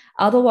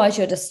 Otherwise,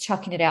 you're just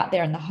chucking it out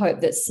there in the hope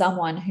that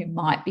someone who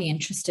might be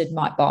interested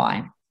might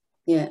buy.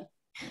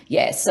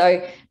 Yeah.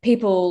 So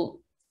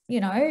people,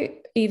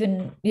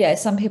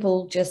 some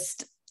people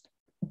just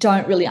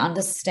don't really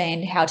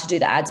understand how to do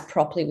the ads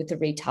properly with the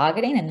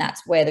retargeting, and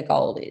that's where the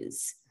gold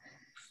is.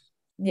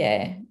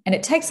 Yeah. And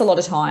it takes a lot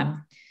of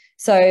time.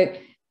 So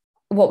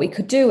what we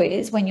could do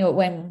is when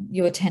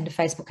you attend a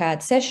Facebook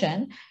ad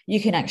session, you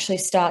can actually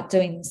start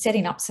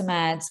setting up some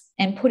ads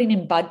and putting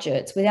in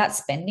budgets without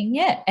spending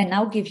yet, and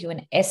they'll give you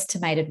an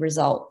estimated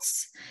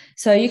results.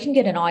 So you can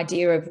get an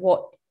idea of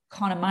what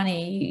kind of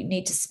money you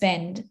need to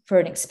spend for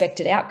an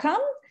expected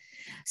outcome.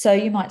 So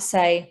you might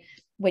say,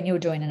 when you're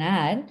doing an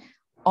ad,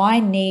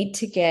 I need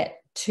to get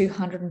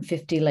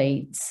 250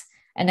 leads.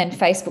 And then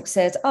Facebook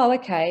says, oh,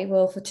 okay,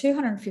 well, for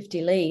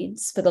 250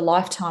 leads for the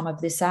lifetime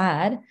of this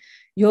ad,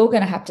 you're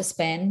going to have to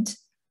spend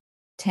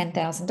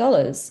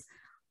 $10,000.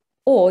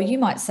 Or you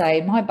might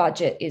say, my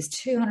budget is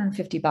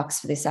 $250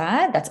 for this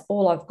ad. That's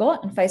all I've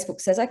got. And Facebook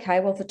says,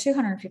 okay, well, for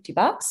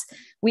 $250,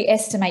 we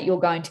estimate you're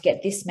going to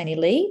get this many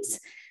leads.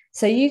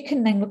 So you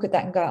can then look at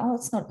that and go, oh,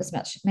 it's not as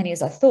many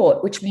as I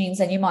thought, which means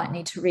then you might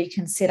need to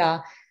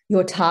reconsider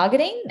your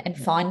targeting and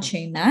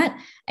fine-tune that.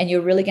 And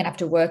you're really going to have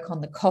to work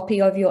on the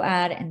copy of your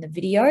ad and the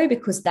video,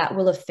 because that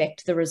will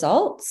affect the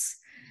results.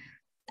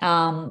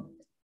 And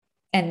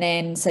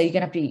then, so you're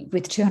going to have to be,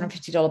 with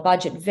 $250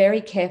 budget,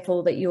 very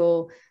careful that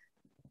you're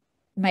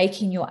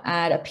making your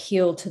ad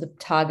appeal to the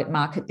target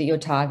market that you're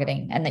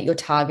targeting, and that your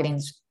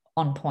targeting's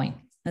on point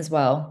as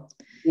well.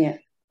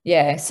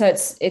 Yeah. So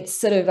it's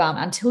sort of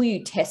until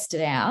you test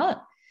it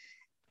out,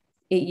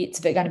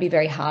 it's going to be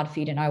very hard for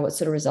you to know what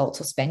sort of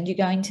results or spend you're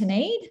going to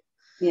need.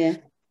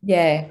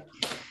 Yeah.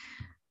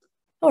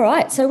 All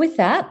right. So with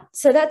that,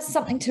 so that's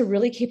something to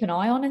really keep an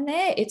eye on in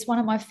there. It's one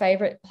of my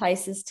favorite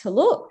places to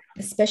look,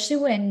 especially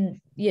when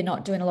you're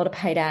not doing a lot of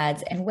paid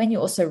ads, and when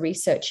you're also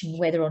researching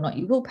whether or not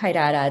you will paid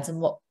ads and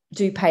what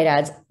do paid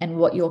ads and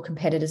what your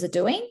competitors are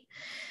doing.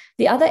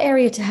 The other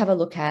area to have a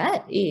look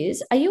at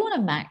is, are you on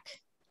a Mac?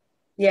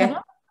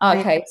 Yeah.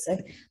 Okay. So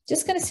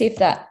just going to see if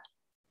that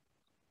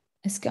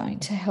is going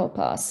to help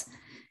us.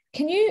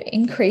 Can you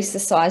increase the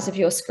size of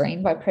your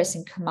screen by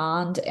pressing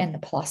Command and the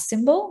plus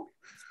symbol?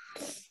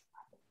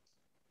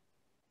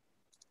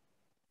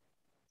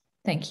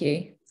 Thank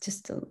you.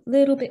 Just a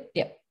little bit.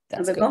 Yep,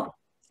 that's good.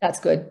 That's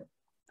good.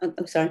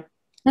 I'm sorry.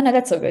 No,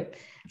 that's all good.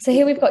 So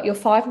here we've got your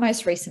 5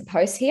 most recent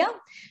posts here.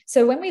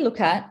 So when we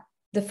look at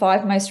the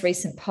 5 most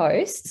recent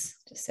posts,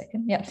 just a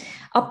second. Yeah.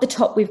 Up the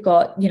top, we've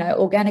got,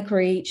 organic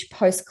reach,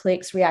 post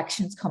clicks,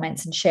 reactions,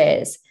 comments, and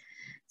shares.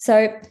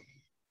 So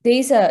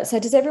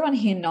does everyone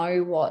here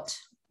know what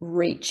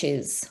reach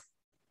is?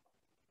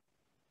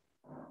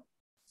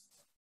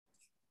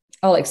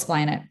 I'll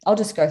explain it. I'll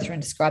just go through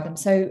and describe them.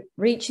 So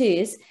reach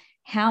is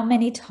how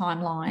many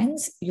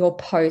timelines your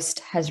post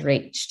has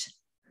reached.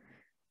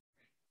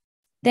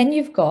 Then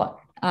you've got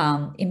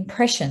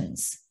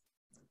impressions.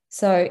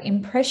 So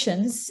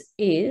impressions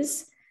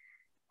is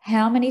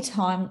how many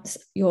times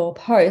your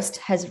post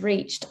has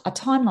reached a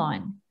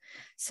timeline.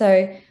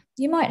 So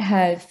you might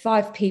have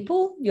 5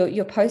 people,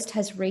 your post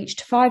has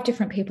reached 5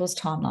 different people's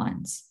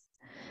timelines.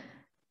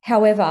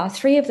 However,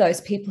 3 of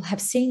those people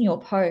have seen your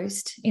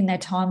post in their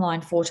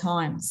timeline 4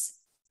 times.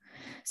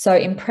 So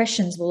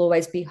impressions will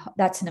always be,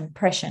 that's an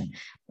impression.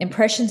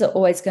 Impressions are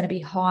always going to be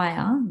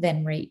higher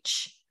than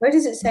reach. Where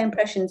does it say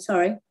impression?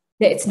 Sorry.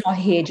 It's not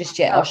here just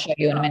yet. I'll show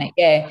you in a minute.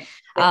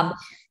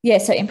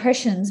 So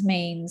impressions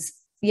means,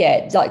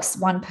 like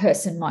one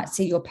person might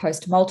see your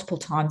post multiple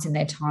times in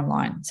their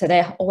timeline. So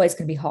they're always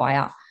going to be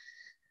higher.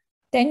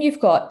 Then you've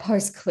got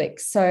post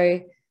clicks.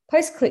 So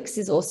post clicks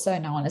is also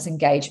known as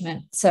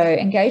engagement. So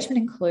engagement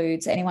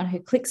includes anyone who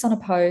clicks on a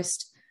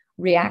post,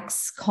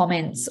 reacts,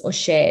 comments, or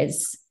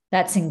shares.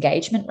 That's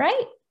engagement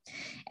rate.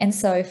 And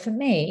so for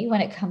me,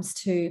 when it comes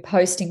to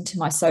posting to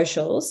my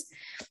socials,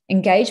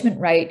 engagement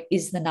rate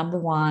is the number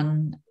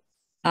one,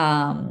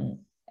 analytic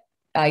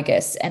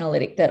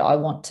that I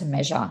want to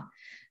measure,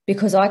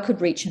 because I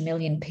could reach 1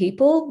 million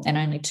people and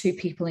only 2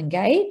 people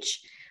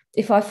engage.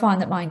 If I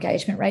find that my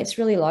engagement rate's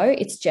really low,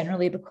 it's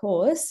generally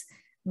because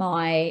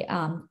my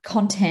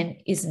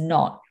content is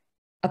not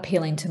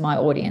appealing to my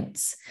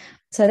audience.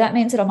 So that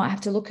means that I might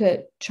have to look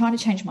at trying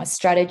to change my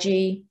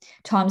strategy,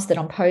 times that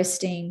I'm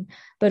posting,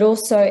 but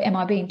also, am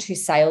I being too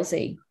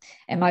salesy?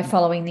 Am I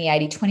following the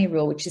 80-20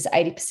 rule, which is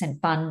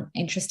 80% fun,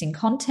 interesting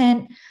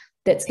content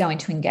that's going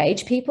to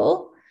engage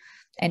people,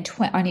 and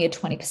only a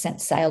 20%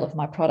 sale of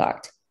my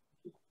product?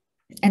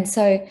 And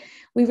so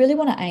we really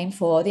want to aim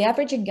for the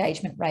average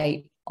engagement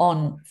rate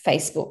on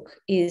Facebook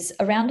is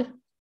around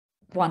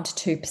 1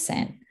 to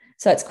 2%.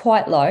 So it's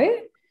quite low.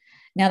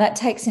 Now that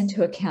takes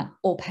into account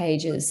all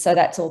pages. So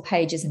that's all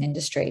pages and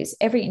industries.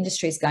 Every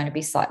industry is going to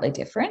be slightly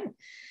different.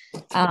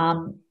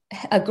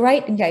 A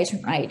great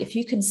engagement rate, if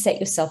you can set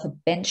yourself a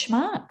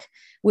benchmark,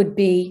 would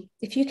be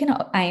if you can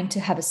aim to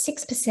have a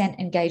 6%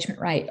 engagement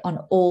rate on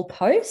all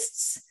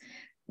posts,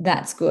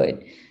 that's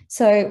good.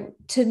 So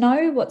to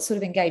know what sort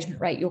of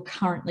engagement rate you're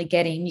currently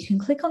getting, you can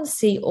click on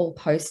See All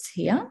Posts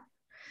here.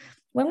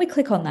 When we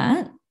click on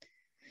that,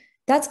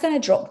 that's going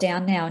to drop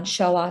down now and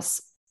show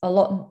us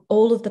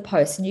all of the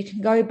posts, and you can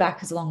go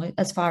back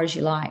as far as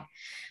you like.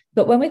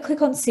 But when we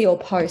click on See All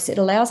Posts, it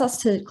allows us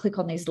to click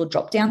on these little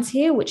drop downs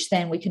here, which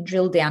then we can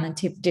drill down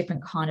into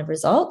different kind of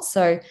results.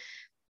 So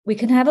we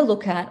can have a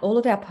look at all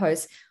of our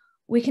posts.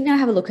 We can now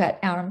have a look at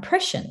our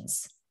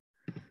impressions.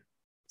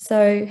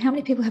 So how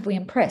many people have we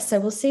impressed?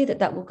 So we'll see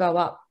that will go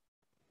up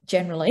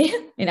generally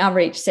in our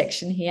reach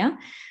section here.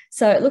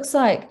 So it looks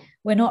like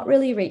we're not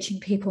really reaching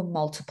people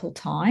multiple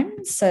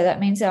times. So that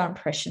means our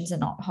impressions are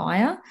not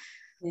higher.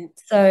 Yeah.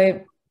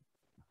 So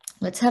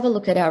let's have a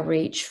look at our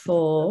reach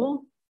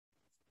for,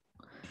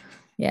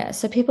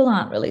 so people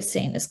aren't really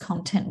seeing this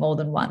content more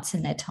than once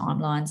in their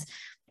timelines.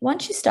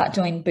 Once you start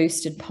doing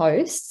boosted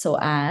posts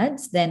or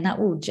ads, then that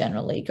will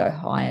generally go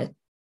higher.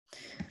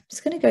 I'm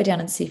just going to go down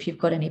and see if you've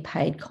got any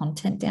paid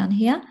content down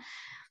here.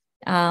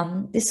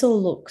 This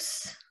all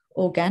looks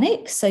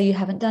organic, so you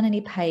haven't done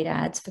any paid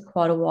ads for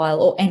quite a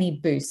while, or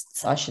any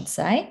boosts, I should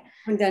say. I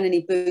haven't done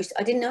any boost.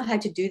 I didn't know how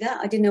to do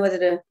that. I didn't know whether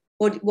to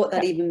what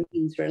that even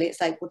means, really.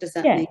 It's like, what does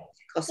that mean?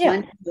 Cost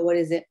money, or what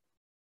is it?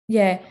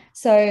 Yeah.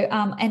 So,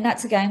 and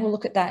that's, again, we'll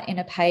look at that in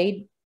a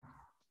paid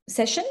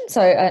session,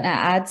 so an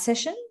ad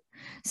session.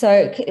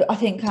 So I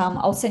think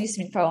I'll send you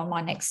some info on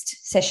my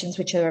next sessions,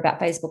 which are about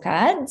Facebook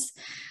ads.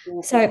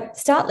 Yeah. So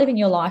start living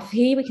your life.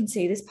 Here we can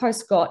see this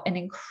post got an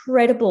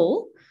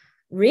incredible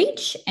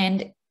reach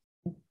and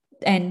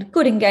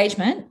good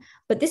engagement,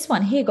 but this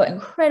one here got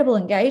incredible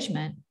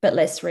engagement but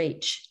less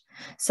reach.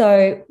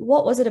 So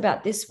what was it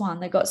about this one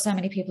that got so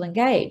many people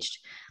engaged?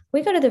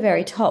 We go to the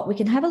very top. We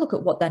can have a look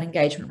at what that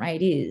engagement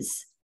rate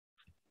is.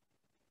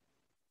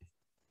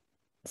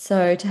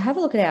 So to have a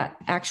look at our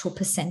actual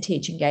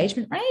percentage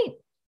engagement rate,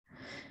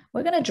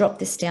 we're going to drop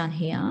this down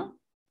here.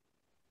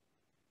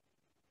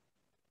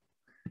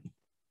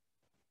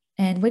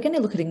 And we're going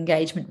to look at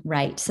engagement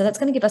rate. So that's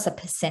going to give us a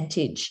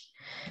percentage.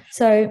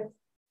 So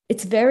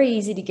it's very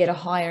easy to get a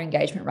higher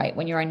engagement rate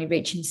when you're only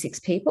reaching 6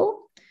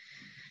 people.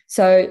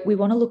 So we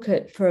want to look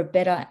at, for a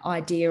better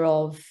idea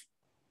of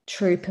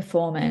true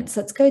performance,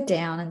 let's go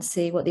down and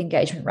see what the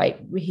engagement rate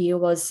here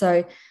was.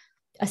 So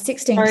a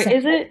 16%.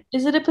 Sorry,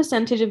 is it a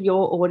percentage of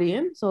your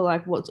audience, or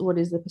like what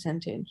is the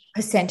percentage?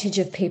 Percentage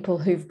of people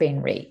who've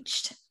been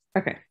reached.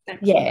 Okay.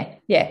 Thanks.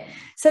 Yeah.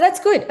 So that's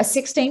good. A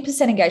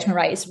 16% engagement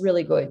rate is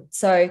really good.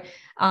 So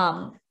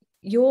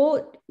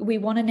we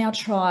want to now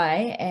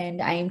try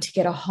and aim to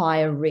get a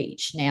higher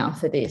reach now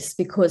for this,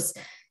 because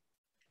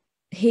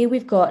here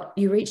we've got,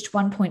 you reached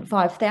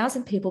 1.5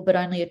 thousand people, but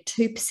only a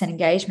 2%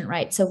 engagement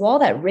rate. So while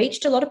that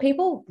reached a lot of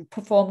people,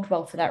 performed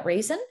well for that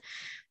reason.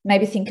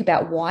 Maybe think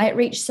about why it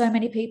reached so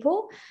many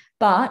people,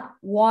 but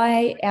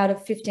why out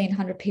of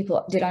 1,500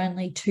 people did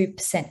only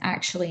 2%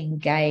 actually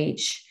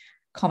engage,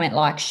 comment,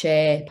 like,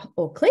 share,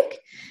 or click?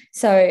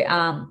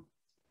 So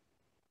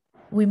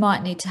we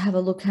might need to have a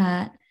look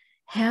at,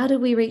 how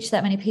did we reach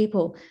that many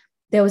people?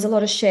 There was a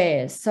lot of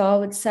shares. So I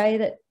would say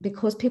that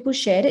because people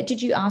shared it,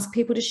 did you ask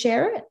people to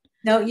share it?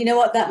 No, you know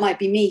what? That might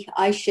be me.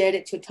 I shared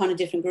it to a ton of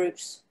different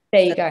groups.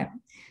 There you go.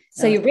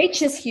 So your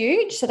reach is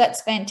huge. So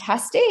that's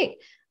fantastic.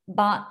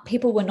 But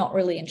people were not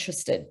really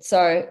interested.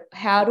 So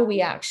how do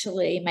we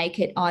actually make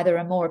it either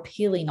a more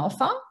appealing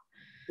offer?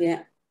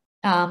 Yeah.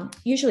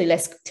 Usually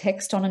less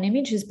text on an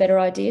image is a better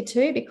idea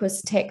too,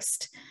 because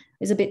text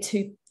is a bit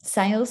too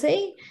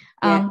salesy.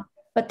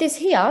 But this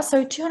here,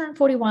 so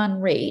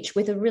 241 reach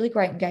with a really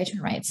great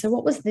engagement rate. So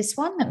what was this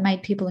one that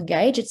made people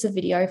engage? It's a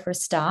video for a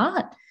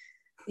start.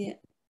 Yeah.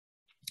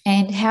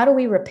 And how do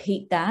we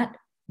repeat that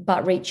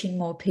but reaching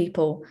more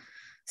people?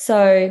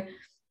 So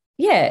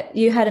yeah,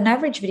 you had an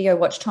average video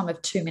watch time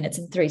of 2 minutes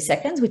and 3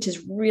 seconds, which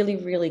is really,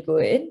 really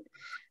good.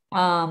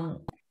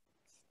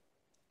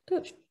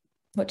 Oops,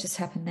 what just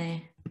happened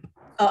there?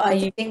 Oh,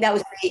 I think that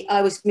was me.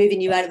 I was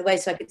moving you out of the way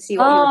so I could see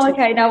what you were talking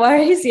okay, no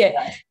worries.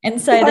 Yeah. And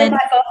so then,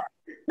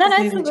 no,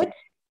 it's all good.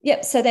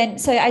 Yep. So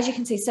as you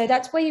can see, so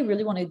that's where you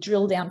really want to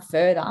drill down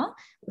further,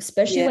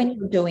 especially when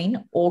you're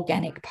doing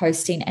organic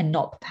posting and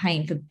not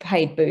paying for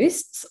paid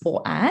boosts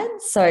or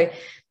ads. So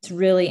it's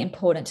really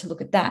important to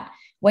look at that.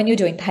 When you're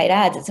doing paid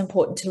ads, it's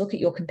important to look at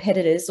your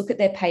competitors, look at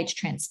their page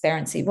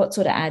transparency, what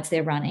sort of ads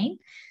they're running,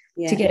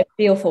 to get a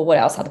feel for what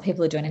else other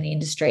people are doing in the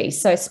industry.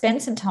 So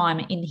spend some time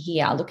in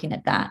here looking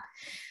at that.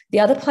 The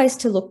other place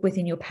to look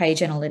within your page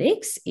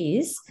analytics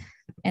is,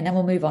 and then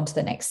we'll move on to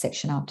the next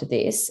section after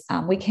this,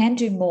 we can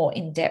do more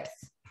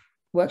in-depth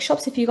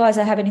workshops. If you guys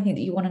have anything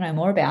that you want to know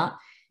more about,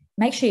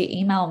 make sure you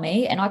email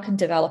me and I can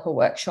develop a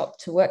workshop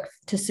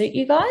to suit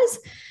you guys.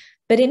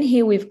 But in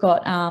here, we've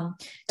got time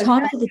for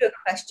a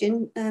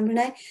question,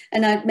 Renee,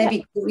 and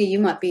maybe you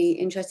might be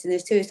interested in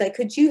this too. Is like,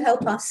 could you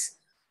help us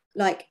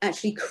like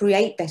actually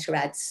create better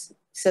ads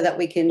so that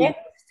we can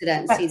sit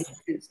down and see the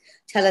difference?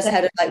 Tell us how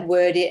to like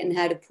word it and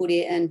how to put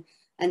it and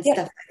stuff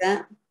like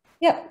that.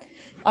 Yep,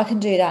 I can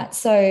do that.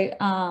 So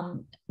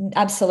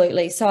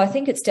absolutely. So I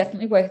think it's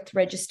definitely worth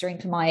registering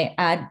for my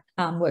ad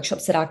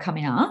workshops that are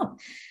coming up.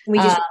 Can we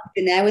just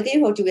do it now with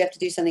you, or do we have to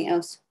do something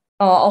else?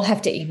 Oh, I'll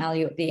have to email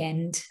you at the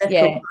end. That's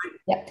cool.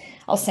 Yeah,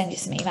 I'll send you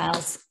some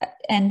emails.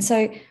 And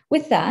so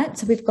with that,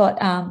 so we've got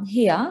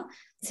here,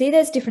 see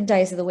there's different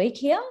days of the week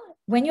here.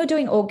 When you're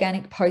doing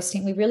organic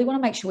posting, we really want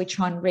to make sure we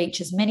try and reach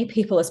as many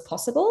people as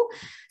possible.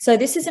 So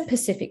this is in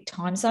Pacific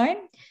time zone.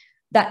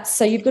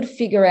 So you've got to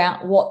figure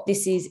out what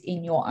this is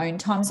in your own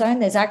time zone.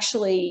 There's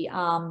actually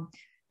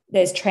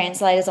there's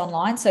translators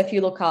online. So if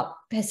you look up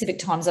Pacific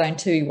time zone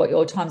to what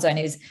your time zone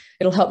is,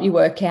 it'll help you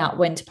work out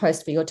when to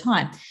post for your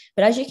time.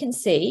 But as you can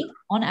see,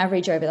 on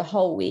average over the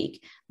whole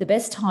week, the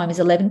best time is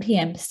 11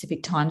 p.m.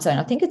 Pacific time zone.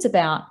 I think it's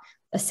about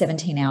a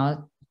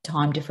 17-hour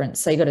time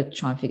difference. So you've got to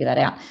try and figure that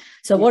out.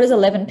 So what is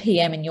 11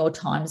 p.m. in your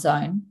time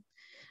zone?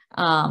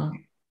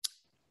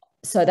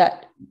 So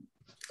that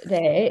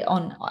there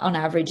on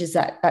average is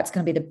that that's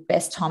going to be the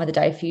best time of the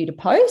day for you to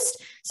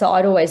post. So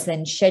I'd always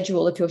then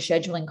schedule, if you're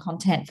scheduling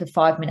content, for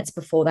 5 minutes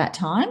before that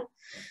time,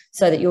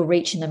 so that you're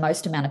reaching the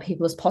most amount of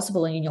people as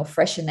possible and you're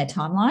fresh in their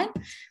timeline.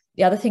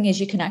 The other thing is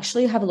you can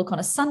actually have a look on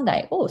a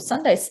Sunday. Oh,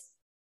 Sunday's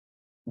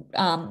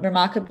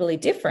remarkably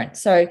different.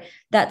 So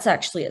that's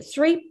actually at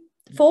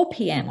 4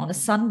 p.m. on a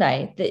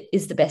Sunday that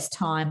is the best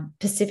time,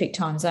 Pacific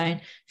time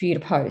zone, for you to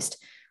post.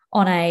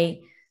 On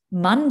a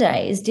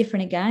Monday is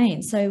different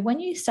again. So when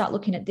you start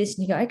looking at this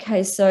and you go,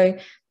 okay, so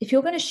if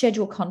you're going to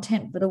schedule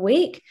content for the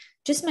week,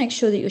 just make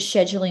sure that you're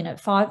scheduling it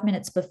 5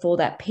 minutes before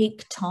that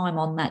peak time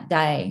on that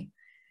day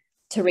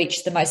to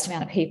reach the most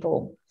amount of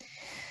people.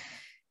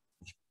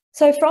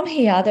 So from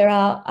here, there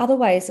are other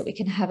ways that we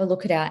can have a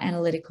look at our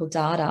analytical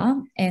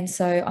data. And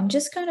so I'm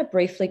just going to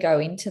briefly go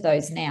into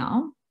those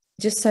now,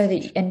 just so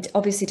that, and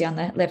obviously down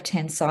the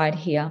left-hand side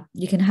here,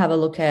 you can have a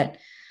look at,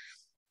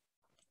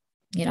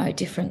 you know,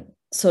 different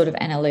sort of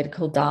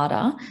analytical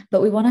data,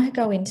 but we want to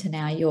go into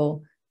now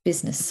your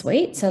business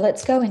suite. So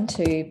let's go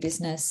into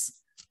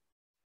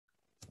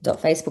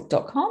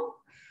business.facebook.com.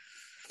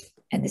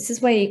 And this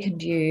is where you can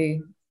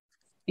view,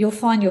 you'll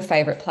find your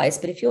favorite place.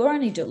 But if you're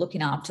only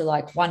looking after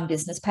like one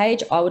business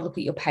page, I would look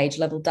at your page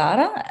level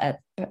data.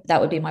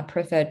 That would be my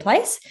preferred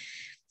place.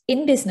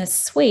 In Business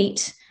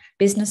Suite,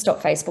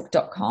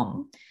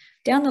 business.facebook.com,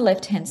 down the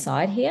left-hand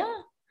side here,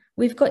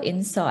 we've got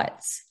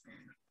insights.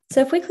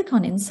 So if we click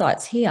on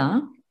insights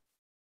here,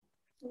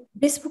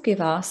 this will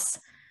give us,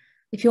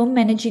 if you're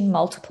managing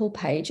multiple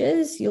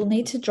pages, you'll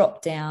need to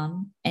drop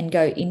down and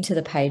go into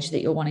the page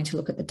that you're wanting to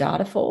look at the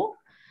data for.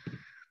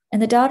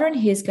 And the data in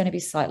here is going to be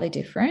slightly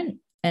different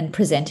and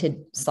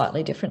presented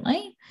slightly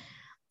differently.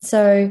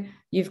 So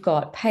you've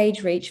got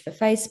page reach for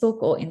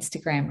Facebook or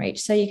Instagram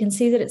reach. So you can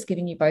see that it's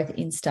giving you both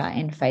Insta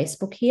and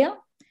Facebook here.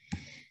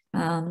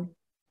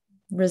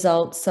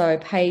 Results, so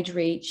page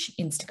reach,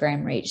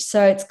 Instagram reach.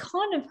 So it's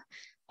kind of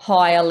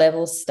higher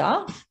level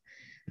stuff.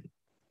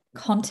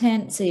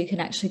 Content, so you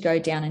can actually go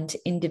down into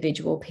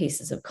individual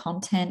pieces of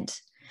content.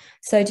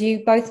 So do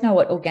you both know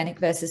what organic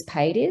versus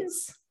paid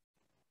is?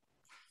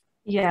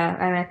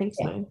 Yeah, I think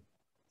so.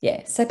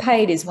 Yeah, so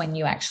paid is when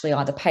you actually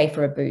either pay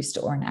for a boost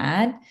or an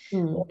ad.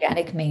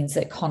 Organic means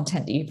that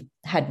content that you've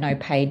had no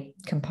paid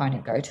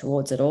component go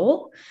towards at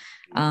all.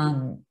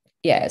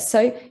 Yeah,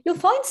 so you'll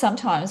find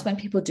sometimes when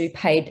people do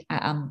paid,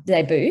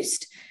 they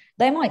boost,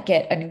 they might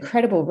get an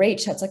incredible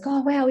reach. So it's like,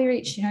 oh, wow, we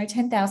reached,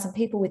 10,000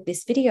 people with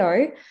this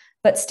video,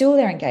 but still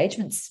their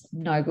engagement's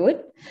no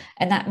good.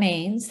 And that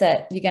means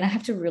that you're going to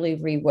have to really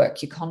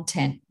rework your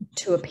content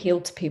to appeal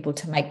to people,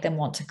 to make them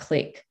want to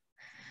click.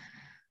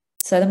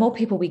 So the more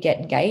people we get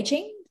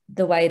engaging,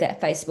 the way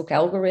that Facebook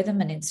algorithm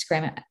and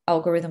Instagram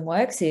algorithm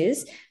works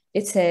is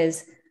it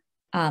says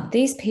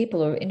these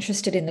people are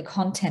interested in the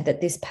content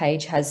that this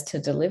page has to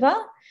deliver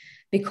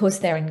because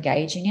they're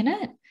engaging in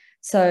it.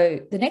 So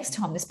the next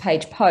time this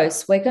page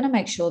posts, we're going to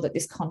make sure that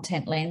this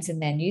content lands in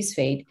their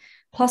newsfeed.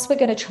 Plus, we're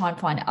going to try and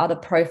find other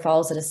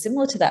profiles that are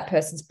similar to that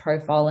person's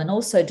profile and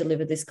also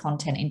deliver this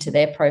content into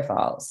their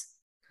profiles.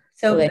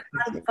 So if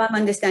I'm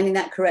understanding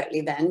that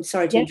correctly then,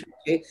 sorry to interrupt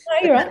you. No,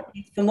 you're right.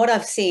 From what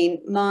I've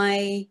seen,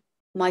 my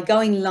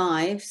going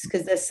lives,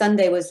 because the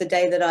Sunday was the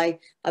day that I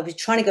was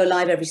trying to go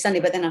live every Sunday,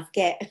 but then I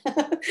forget.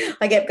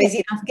 I get busy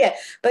and I forget.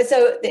 But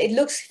so it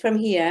looks from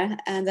here,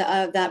 and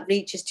that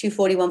reach is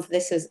 241 for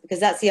this,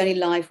 because that's the only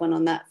live one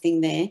on that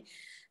thing there,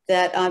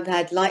 that I've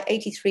had like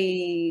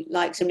 83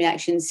 likes and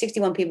reactions,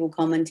 61 people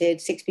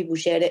commented, 6 people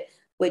shared it,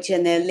 which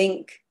in their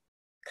link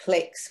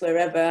clicks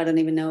wherever, I don't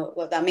even know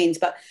what that means,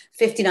 but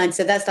 59.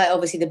 So that's like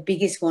obviously the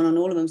biggest one on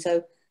all of them.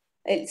 So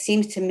it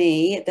seems to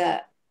me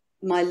that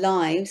my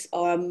lives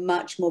are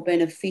much more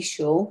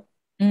beneficial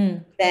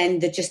than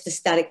just the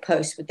static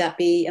post. Would that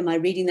be, am I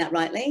reading that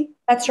rightly?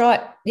 That's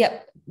right.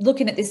 Yep.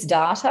 Looking at this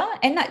data,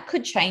 and that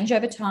could change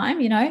over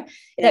time,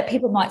 that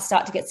people might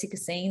start to get sick of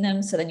seeing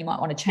them. So then you might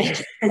want to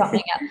change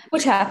something up,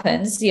 which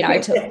happens, to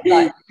like,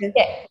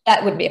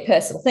 that would be a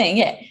personal thing.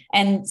 Yeah.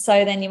 And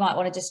so then you might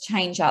want to just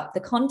change up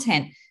the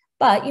content.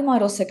 But you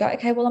might also go,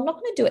 okay, well, I'm not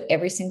going to do it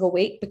every single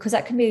week because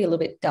that can be a little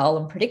bit dull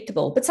and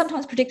predictable. But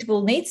sometimes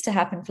predictable needs to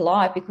happen for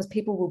live because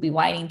people will be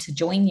waiting to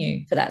join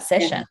you for that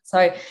session. Yeah.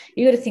 So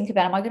you got to think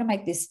about, am I going to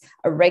make this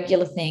a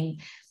regular thing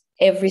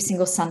every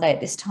single Sunday at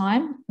this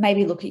time?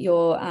 Maybe look at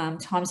your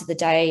times of the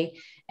day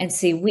and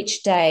see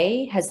which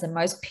day has the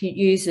most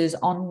users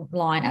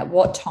online at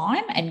what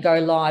time and go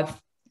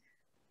live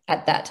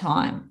at that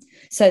time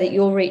so that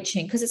you're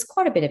reaching, because it's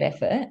quite a bit of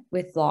effort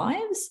with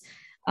lives.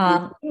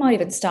 You might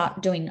even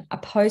start doing a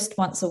post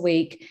once a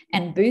week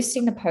and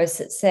boosting the post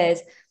that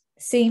says,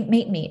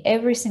 meet me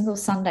every single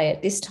Sunday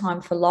at this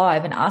time for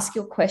live and ask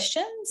your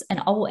questions and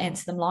I will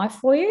answer them live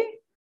for you.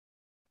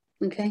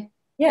 Okay.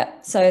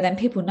 Yeah. So then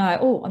people know,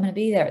 oh, I'm going to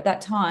be there at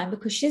that time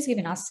because she's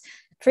giving us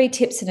free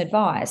tips and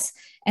advice.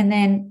 And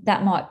then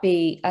that might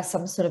be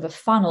some sort of a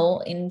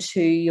funnel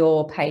into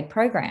your paid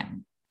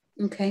program.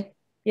 Okay.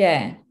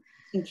 Yeah.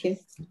 Thank you.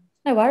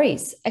 No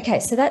worries. Okay,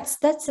 so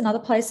that's another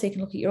place. So you can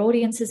look at your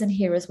audiences in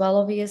here as well,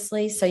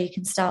 obviously. So you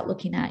can start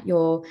looking at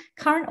your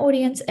current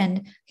audience.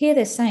 And here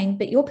they're saying,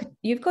 but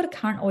you've got a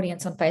current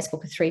audience on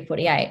Facebook of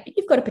 348, but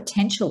you've got a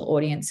potential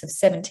audience of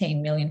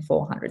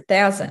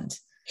 17,400,000.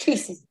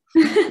 Jesus.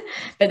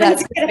 But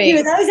that's a few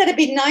of those. That'd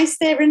be nice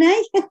there,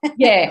 Renee.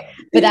 Yeah,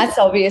 but that's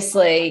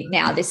obviously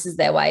now this is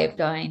their way of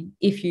going.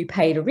 If you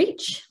pay to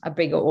reach a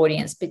bigger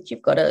audience, but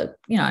you've got a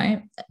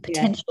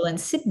potential in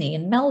Sydney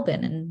and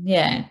Melbourne, and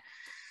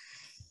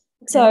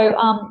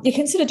So you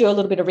can sort of do a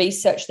little bit of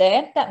research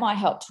there. That might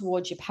help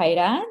towards your paid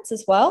ads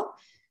as well.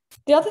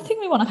 The other thing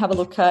we want to have a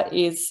look at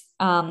is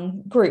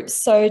groups.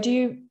 So do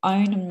you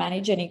own and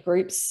manage any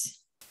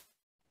groups?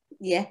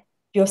 Yeah.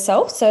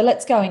 Yourself? So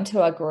let's go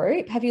into a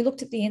group. Have you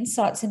looked at the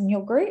insights in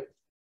your group?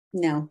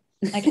 No.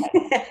 Okay.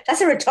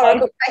 That's a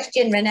rhetorical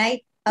question,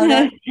 Renee. Oh,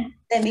 no.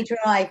 Let me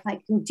try. I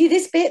can do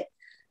this bit.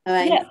 All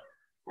right. Yeah.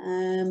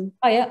 Oh,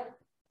 yeah.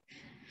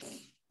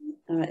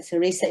 All right, so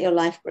reset your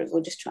life group.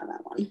 We'll just try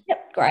that one.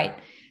 Yep, great.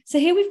 So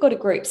here we've got a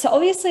group. So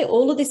obviously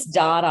all of this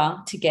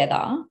data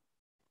together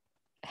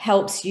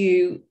helps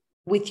you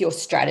with your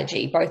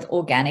strategy, both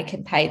organic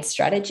and paid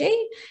strategy.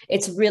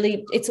 It's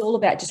all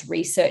about just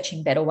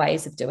researching better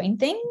ways of doing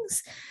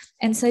things.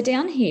 And so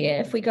down here,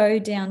 if we go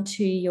down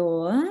to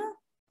your,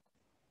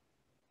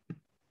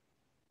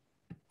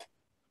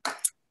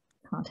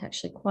 can't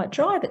actually quite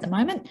drive at the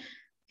moment.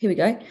 Here we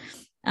go.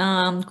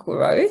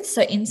 Growth,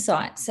 so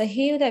insight. So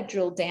here they've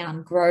drilled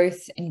down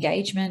growth,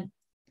 engagement,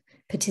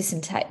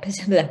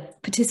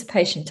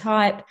 participation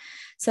type.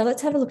 So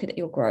let's have a look at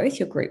your growth,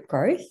 your group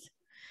growth.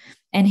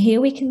 And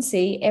here we can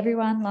see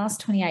everyone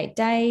last 28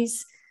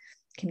 days,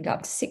 can go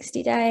up to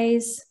 60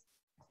 days,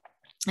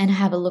 and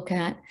have a look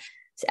at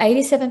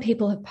 87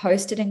 people have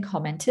posted and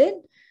commented.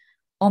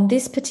 On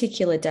this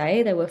particular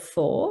day, there were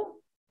 4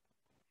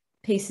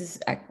 pieces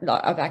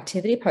of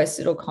activity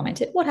posted or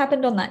commented. What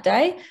happened on that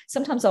day?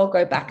 Sometimes I'll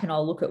go back and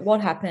I'll look at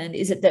what happened.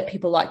 Is it that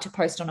people like to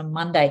post on a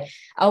Monday?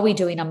 Are we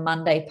doing a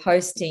Monday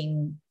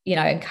posting,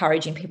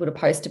 encouraging people to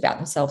post about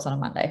themselves on a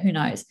Monday? Who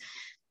knows?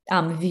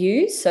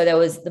 Views. So there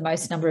was the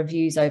most number of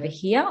views over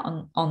here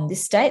on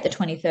this date, the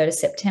 23rd of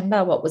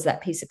September. What was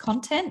that piece of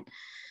content?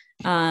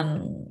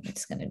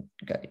 It's going to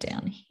go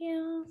down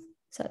here.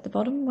 Is that at the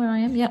bottom where I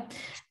am? Yep.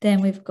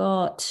 Then we've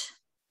got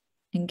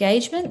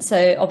engagement.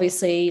 So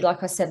obviously,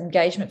 like I said,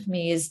 engagement for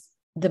me is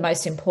the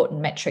most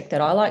important metric that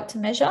I like to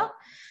measure,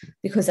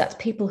 because that's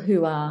people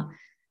who are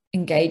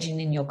engaging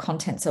in your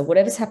content. So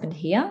whatever's happened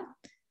here,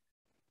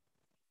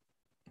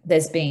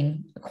 there's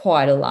been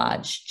quite a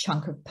large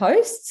chunk of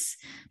posts.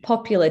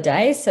 Popular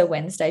days, so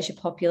Wednesday's your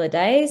popular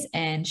days,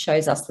 and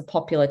shows us the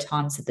popular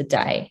times of the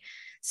day.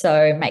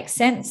 So it makes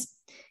sense,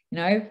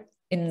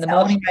 in the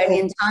morning.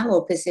 Australian time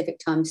or Pacific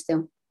time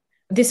still?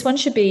 This one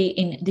should be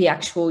in the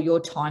actual your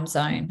time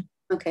zone.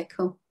 Okay,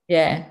 cool.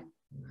 Yeah.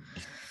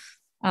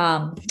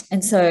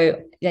 And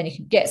so then you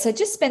can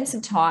just spend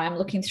some time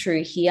looking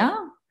through here,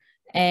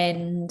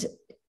 and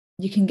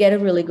you can get a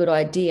really good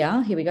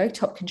idea. Here we go,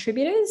 top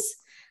contributors.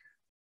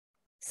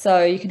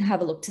 So you can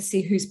have a look to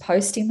see who's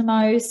posting the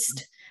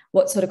most,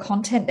 what sort of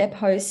content they're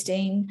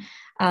posting.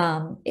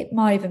 It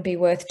might even be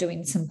worth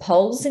doing some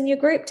polls in your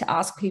group to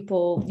ask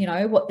people,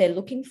 what they're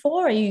looking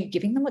for. Are you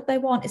giving them what they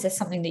want? Is there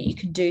something that you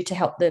can do to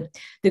help the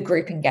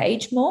group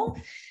engage more?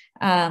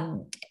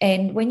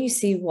 And when you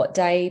see what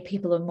day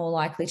people are more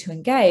likely to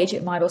engage,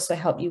 it might also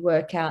help you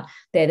work out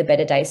they're the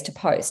better days to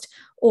post.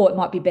 Or it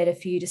might be better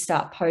for you to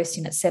start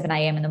posting at 7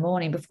 a.m. in the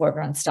morning before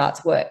everyone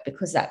starts work,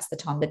 because that's the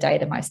time of the day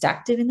they're most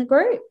active in the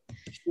group.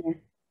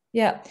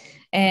 Yeah.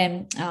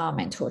 And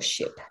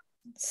mentorship.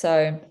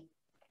 So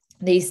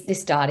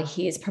this data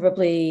here is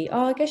probably,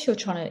 I guess you're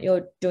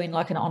doing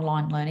like an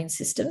online learning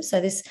system.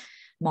 So this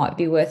might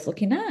be worth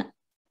looking at.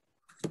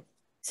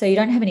 So you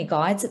don't have any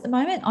guides at the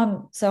moment.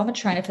 I'm a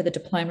trainer for the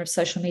Diploma of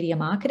Social Media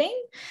Marketing,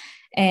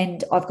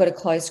 and I've got a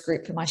closed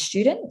group for my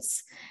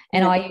students,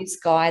 and I use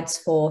guides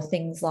for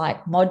things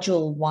like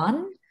module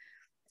 1,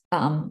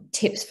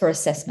 tips for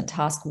assessment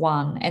task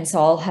 1. And so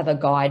I'll have a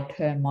guide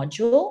per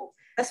module.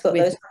 That's what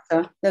those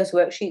are. Those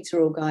worksheets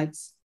are all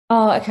guides.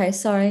 Oh, okay.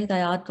 Sorry,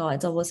 they are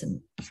guides. I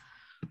wasn't.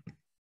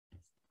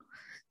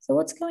 So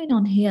what's going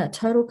on here?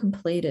 Total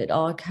completed.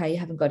 Oh, okay. You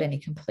haven't got any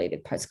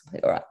completed,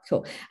 post-complete. All right,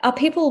 cool. Are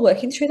people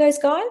working through those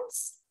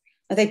guides?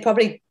 They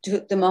probably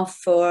took them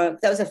off that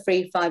was a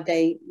free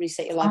 5-day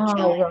reset your life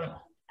challenge. Right.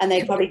 And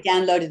they probably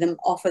downloaded them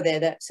off of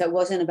there. So it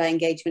wasn't about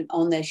engagement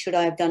on there. Should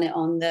I have done it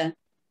on the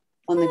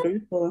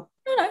group? Or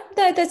no,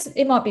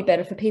 it might be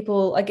better for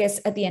people. I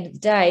guess at the end of the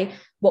day,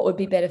 what would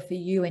be better for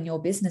you and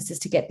your business is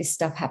to get this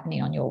stuff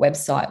happening on your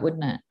website,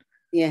 wouldn't it?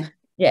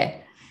 Yeah.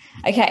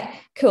 Okay,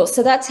 cool.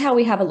 So that's how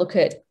we have a look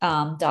at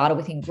data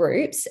within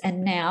groups.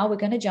 And now we're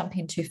going to jump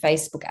into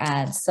Facebook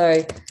ads.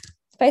 So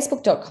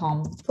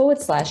facebook.com/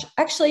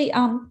 actually,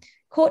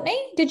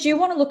 Courtney, did you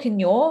want to look in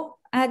your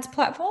ads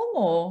platform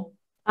or?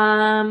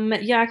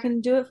 Yeah, I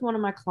can do it for one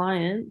of my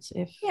clients.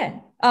 Yeah.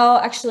 Oh,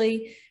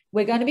 actually,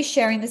 we're going to be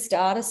sharing this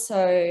data.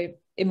 So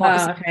It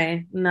might be.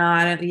 Okay. No,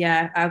 I don't.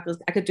 Yeah, I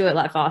could do it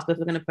like fast, but if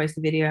we're going to post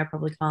the video, I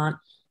probably can't.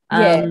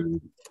 Yeah.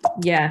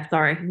 Yeah.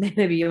 Sorry.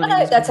 Maybe you want No,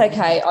 to use. that's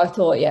okay. I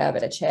thought, yeah, I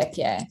better check.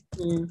 Yeah.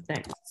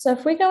 Thanks. So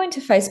if we go into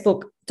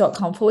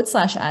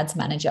facebook.com/ads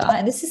manager,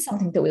 and this is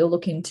something that we'll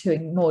look into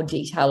in more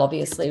detail,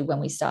 obviously, when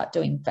we start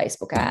doing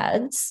Facebook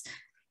ads.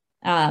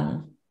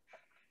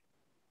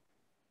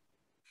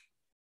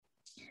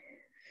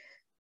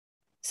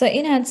 So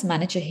in Ads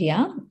Manager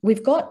here,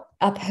 we've got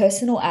a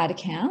personal ad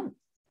account,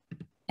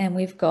 and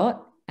we've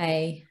got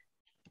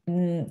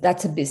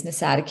that's a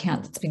business ad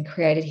account that's been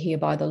created here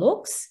by the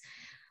looks.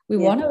 We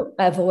want to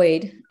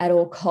avoid at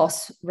all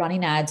costs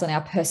running ads on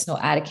our personal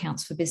ad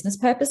accounts for business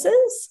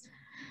purposes.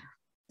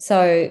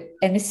 So,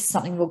 and this is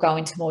something we'll go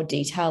into more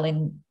detail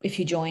in if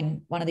you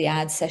join one of the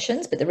ad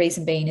sessions. But the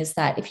reason being is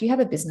that if you have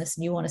a business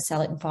and you want to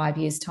sell it in 5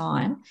 years'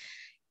 time,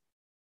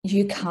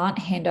 you can't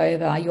hand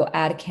over your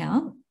ad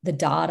account, the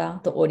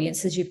data, the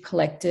audiences you've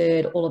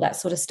collected, all of that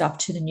sort of stuff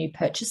to the new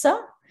purchaser.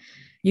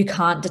 You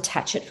can't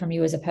detach it from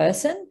you as a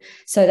person.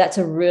 So that's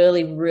a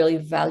really, really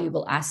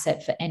valuable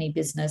asset for any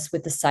business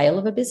with the sale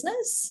of a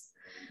business.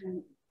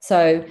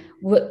 So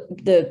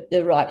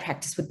the right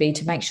practice would be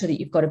to make sure that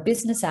you've got a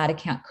business ad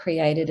account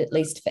created at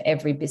least for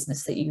every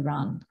business that you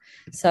run.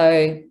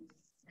 So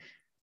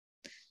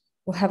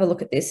we'll have a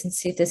look at this and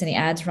see if there's any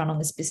ads run on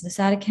this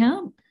business ad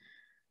account.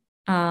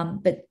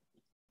 But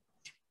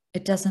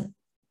it doesn't.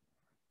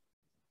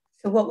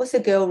 So what was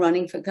the girl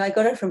running for? I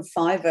got her from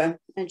Fiverr,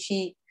 and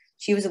she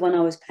was the one I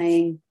was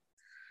paying.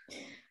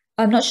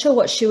 I'm not sure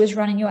what she was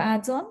running your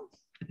ads on.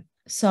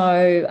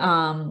 So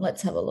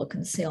let's have a look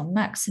and see on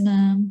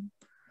maximum.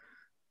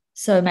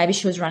 So maybe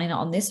she was running it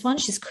on this one.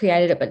 She's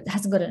created it, but it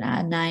hasn't got an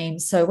ad name.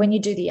 So when you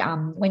do the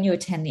when you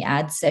attend the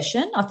ad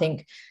session, I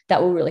think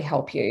that will really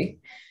help you.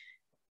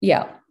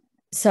 Yeah.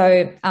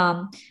 So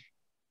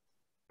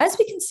as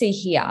we can see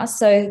here,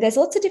 so there's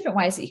lots of different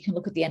ways that you can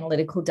look at the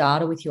analytical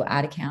data with your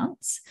ad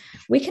accounts.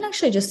 We can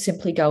actually just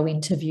simply go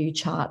into view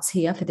charts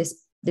here for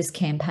this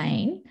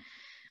campaign,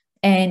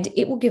 and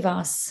it will give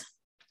us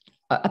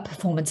a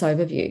performance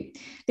overview.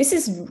 This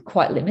is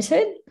quite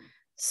limited.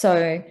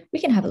 So we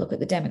can have a look at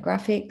the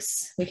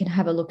demographics. We can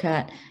have a look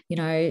at,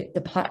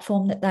 the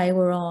platform that they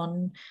were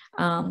on,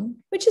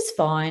 which is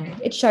fine.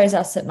 It shows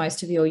us that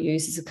most of your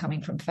users are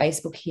coming from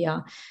Facebook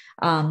here.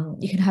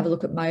 You can have a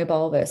look at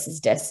mobile versus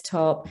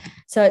desktop.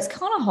 So it's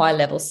kind of high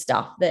level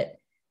stuff that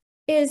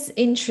is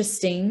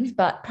interesting,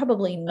 but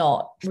probably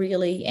not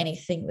really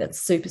anything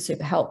that's super,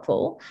 super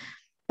helpful.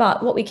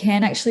 But what we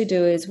can actually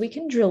do is we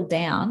can drill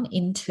down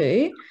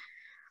into,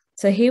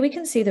 so here we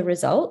can see the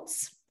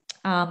results.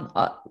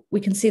 We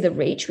can see the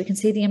reach, we can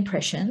see the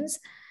impressions.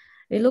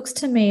 It looks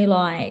to me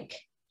like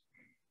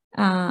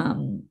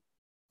it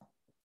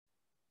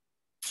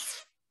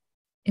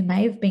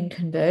may have been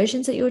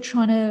conversions that you were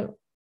trying to,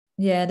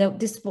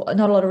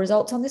 not a lot of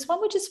results on this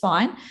one, which is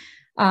fine.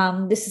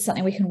 This is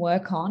something we can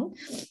work on.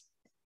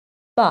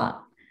 But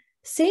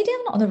see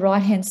down on the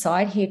right-hand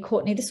side here,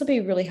 Courtney, this will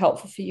be really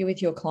helpful for you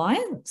with your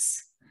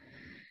clients.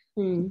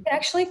 You can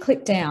actually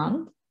click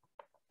down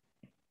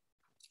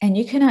and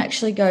you can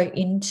actually go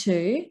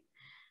into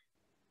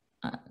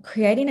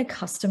creating a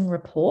custom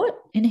report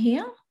in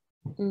here.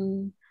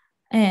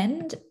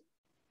 And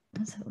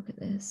let's have a look at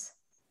this.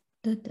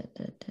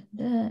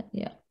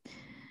 Yeah.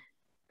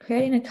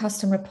 Creating a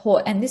custom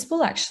report. And this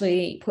will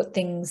actually put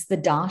the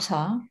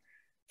data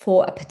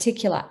for a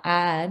particular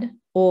ad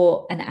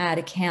or an ad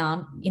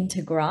account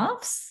into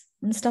graphs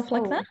and stuff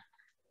like that.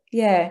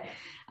 Yeah.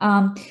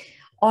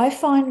 I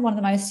find one of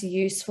the most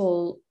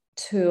useful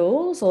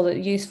tools or the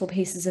useful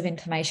pieces of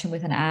information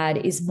with an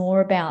ad is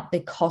more about the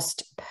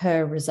cost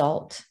per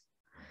result,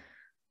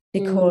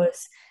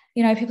 because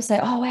people say,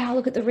 oh wow,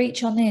 look at the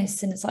reach on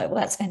this, and it's like, well,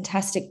 that's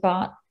fantastic,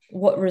 but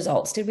what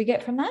results did we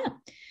get from that?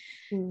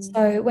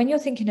 So when you're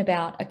thinking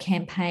about a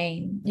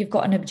campaign, you've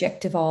got an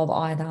objective of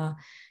either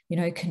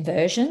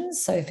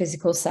conversions, so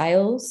physical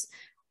sales,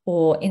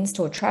 or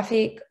in-store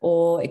traffic,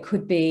 or it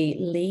could be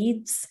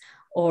leads,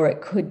 or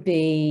it could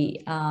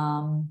be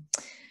ad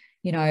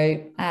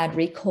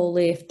recall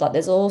lift. Like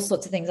there's all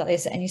sorts of things like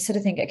this. And you sort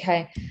of think,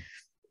 okay,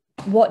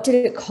 what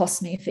did it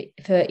cost me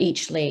for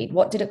each lead?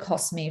 What did it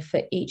cost me for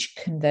each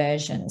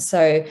conversion?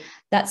 So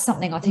that's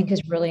something I think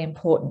is really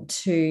important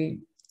to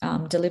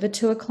deliver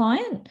to a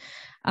client.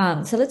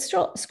 So let's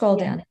scroll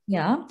down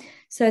here.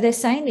 So they're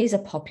saying these are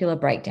popular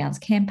breakdowns.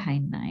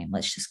 Campaign name.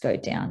 Let's just go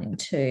down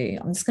into,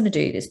 I'm just going to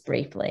do this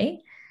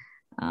briefly.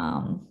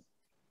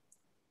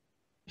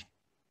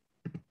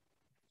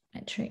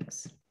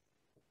 Metrics.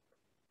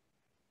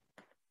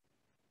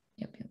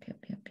 Yep.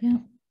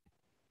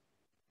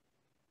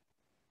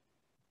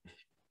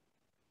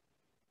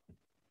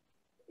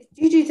 Do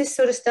you do this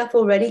sort of stuff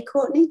already,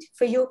 Courtney,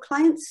 for your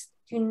clients?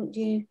 Do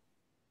you...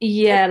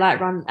 Yeah,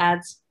 like run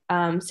ads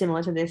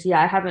similar to this.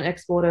 Yeah, I haven't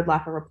exported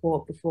like a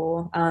report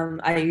before.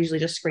 I usually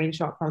just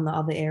screenshot from the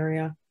other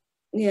area.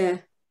 Yeah.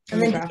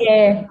 And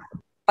then,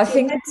 I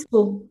think this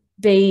will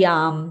be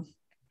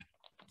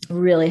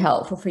really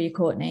helpful for you,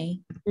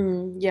 Courtney.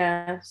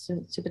 Yeah,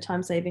 super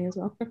time saving as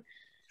well.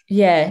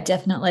 Yeah,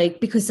 definitely.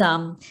 Because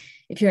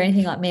if you're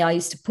anything like me, I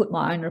used to put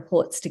my own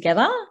reports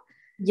together.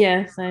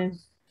 Yeah, same.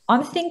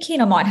 I'm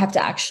thinking I might have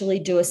to actually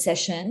do a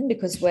session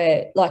because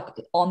we're like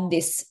on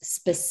this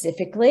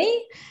specifically.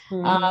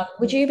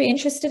 Would you be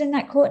interested in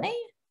that, Courtney?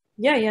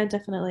 Yeah,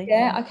 definitely.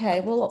 Yeah,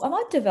 okay. Well, I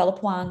might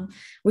develop one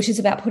which is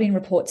about putting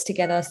reports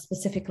together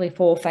specifically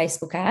for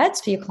Facebook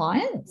ads for your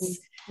clients.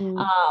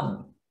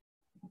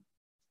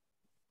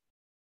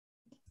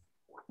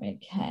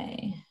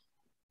 Okay.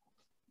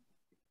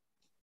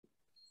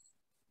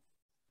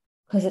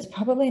 Because it's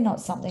probably not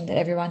something that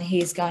everyone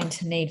here is going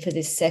to need for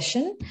this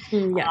session.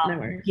 Yeah, no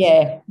worries.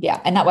 Yeah.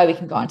 And that way we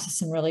can go into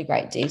some really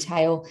great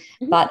detail.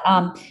 But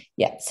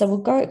yeah, so we'll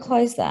go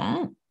close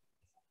that.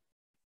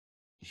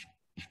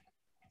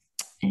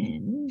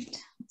 And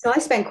so I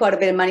spent quite a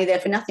bit of money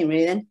there for nothing,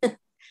 really, then.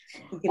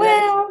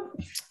 Well,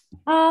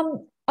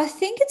 I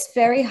think it's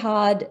very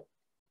hard.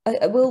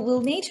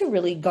 We'll need to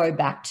really go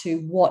back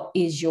to what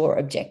is your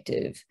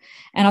objective.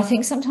 And I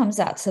think sometimes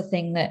that's the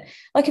thing that,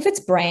 like, if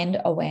it's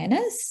brand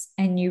awareness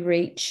and you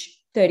reach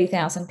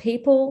 30,000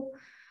 people,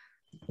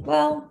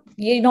 well,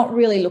 you're not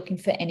really looking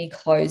for any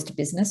closed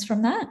business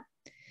from that.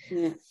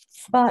 Yeah.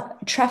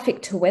 But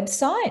traffic to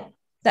website,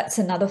 that's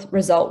another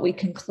result we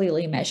can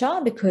clearly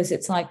measure, because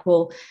it's like,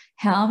 well,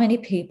 how many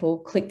people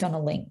clicked on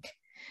a link?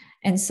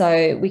 And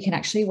so we can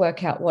actually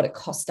work out what it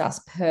cost us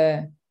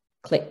per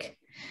click.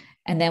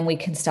 And then we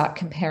can start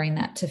comparing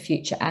that to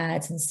future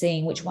ads and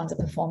seeing which ones are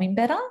performing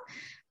better.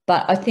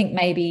 But I think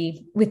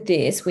maybe with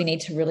this, we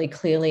need to really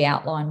clearly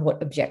outline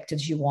what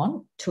objectives you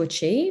want to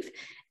achieve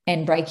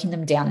and breaking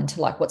them down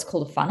into like what's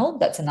called a funnel.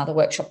 That's another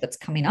workshop that's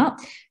coming up.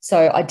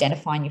 So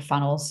identifying your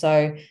funnel.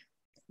 So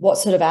what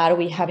sort of ad are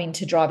we having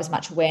to drive as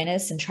much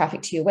awareness and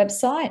traffic to your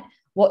website?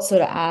 What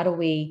sort of ad are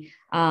we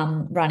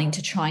running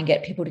to try and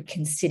get people to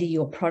consider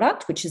your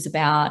product, which is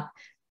about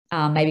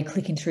maybe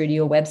clicking through to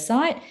your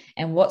website?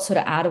 And what sort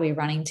of ad are we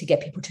running to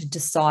get people to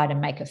decide and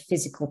make a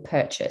physical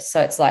purchase? So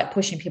it's like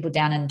pushing people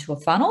down into a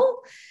funnel.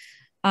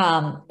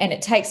 And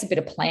it takes a bit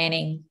of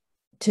planning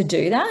to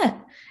do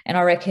that. And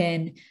I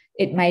reckon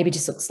it maybe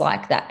just looks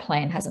like that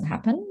plan hasn't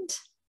happened.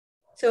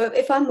 So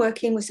if I'm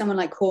working with someone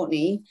like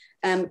Courtney,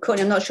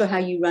 Courtney, I'm not sure how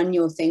you run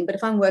your thing, but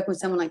if I'm working with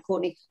someone like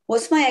Courtney,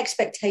 what's my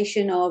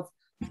expectation of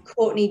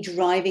Courtney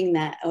driving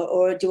that?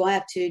 Or do I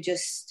have to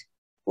just,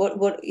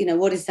 what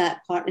is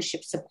that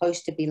partnership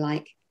supposed to be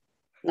like?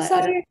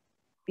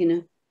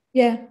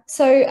 Yeah.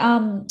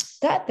 So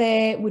that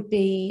there would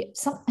be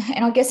some,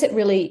 and I guess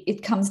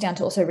it comes down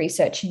to also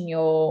researching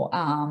your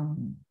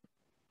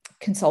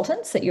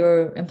consultants that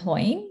you're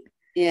employing.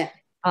 Yeah.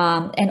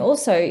 And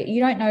also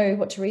you don't know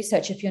what to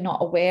research if you're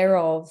not aware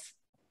of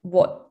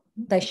what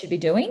they should be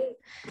doing.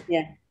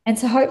 Yeah. And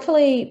so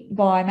hopefully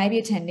by maybe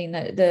attending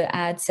the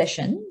ad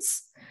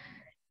sessions,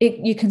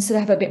 you can sort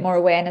of have a bit more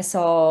awareness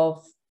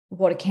of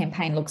what a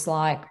campaign looks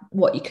like,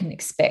 what you can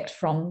expect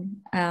from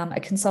a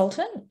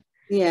consultant.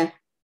 Yeah.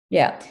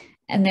 Yeah.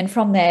 And then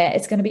from there,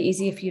 it's going to be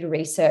easier for you to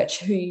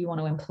research who you want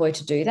to employ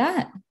to do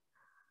that.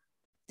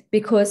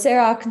 Because there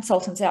are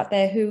consultants out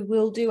there who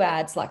will do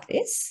ads like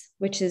this,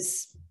 which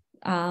is,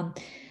 but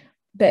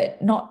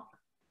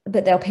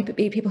they'll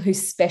be people who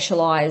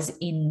specialize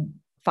in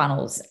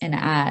funnels and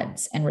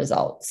ads and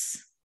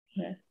results.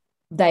 Yeah.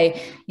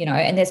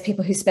 And there's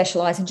people who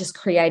specialize in just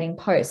creating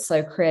posts,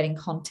 so creating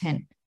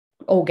content,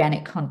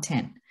 organic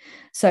content.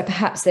 So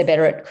perhaps they're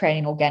better at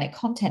creating organic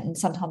content, and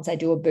sometimes they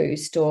do a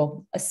boost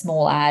or a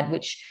small ad,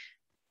 which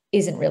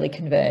isn't really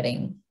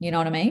converting. You know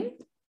what I mean?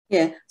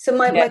 Yeah. So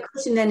my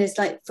question then is,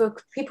 like, for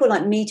people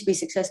like me to be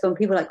successful and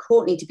people like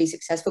Courtney to be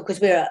successful,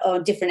 because we're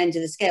on different ends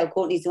of the scale.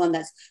 Courtney's the one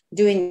that's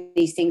doing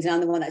these things and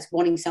I'm the one that's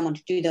wanting someone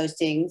to do those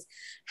things.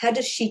 How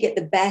does she get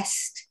the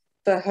best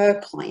for her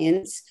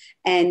clients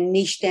and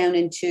niche down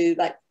into,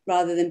 like,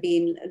 rather than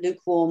being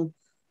lukewarm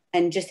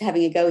and just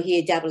having a go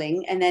here,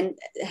 dabbling? And then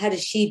how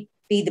does she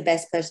be the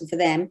best person for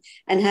them?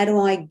 And how do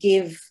I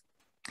dial?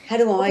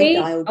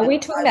 Are we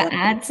talking about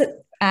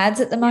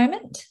ads at the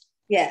moment?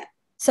 Yeah.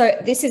 So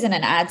this isn't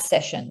an ad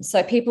session. So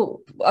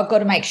I've got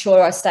to make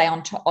sure I stay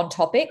on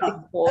topic.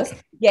 Because,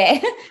 okay. Yeah.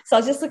 So I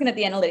was just looking at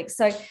the analytics.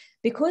 So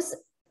because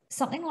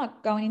something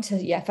like going into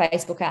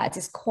Facebook ads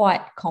is quite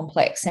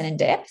complex and in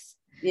depth.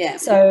 Yeah.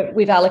 So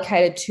we've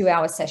allocated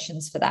 2-hour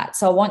sessions for that.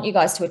 So I want you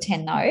guys to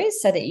attend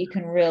those so that you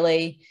can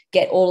really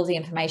get all of the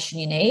information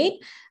you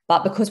need.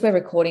 But because we're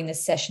recording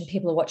this session,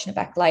 people are watching it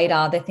back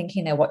later. They're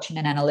thinking they're watching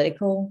an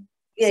analytical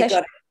session.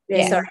 Got it.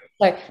 Yeah. Sorry.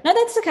 So no,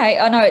 that's okay.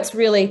 I know it's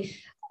really,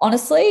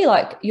 honestly,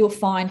 like, you'll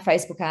find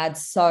Facebook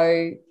ads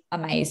so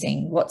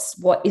amazing.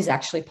 What is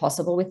actually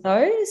possible with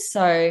those?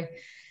 So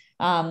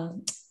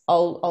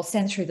I'll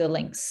send through the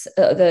links,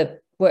 the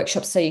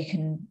workshops, so you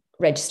can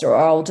register, or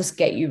I'll just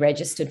get you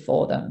registered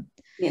for them.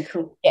 Yeah,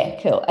 cool.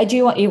 Yeah, cool. Do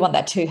you want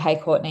that too? Hey,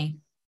 Courtney.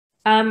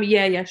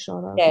 Yeah,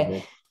 sure.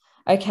 Yeah.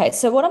 Okay,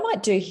 so what I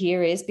might do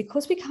here is,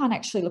 because we can't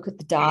actually look at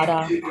the data,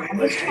 I'm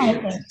just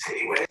trying to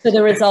think for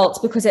the results,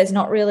 because there's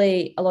not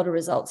really a lot of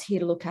results here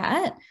to look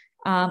at.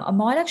 I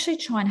might actually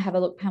try and have a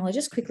look, Pamela,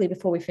 just quickly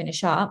before we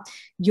finish up,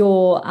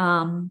 your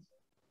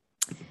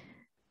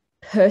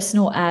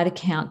personal ad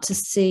account to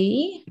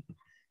see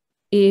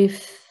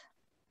if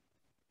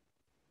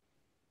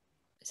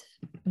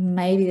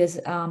maybe there's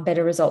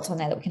better results on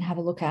there that we can have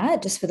a look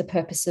at, just for the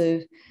purpose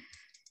of,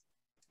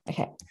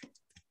 okay.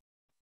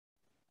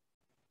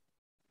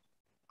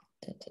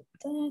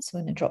 So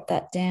we're going to drop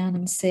that down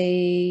and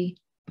see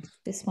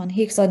this one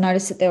here, because I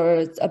noticed that there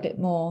was a bit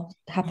more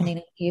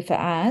happening here for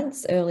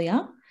ads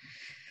earlier.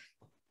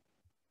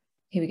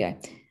 Here we go.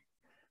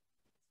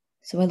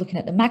 So we're looking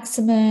at the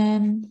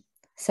maximum.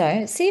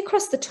 So see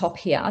across the top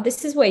here,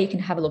 this is where you can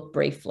have a look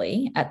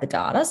briefly at the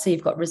data. So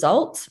you've got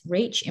results,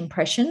 reach,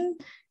 impression,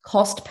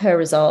 cost per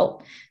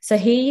result. So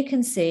here you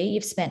can see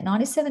you've spent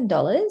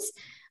 $97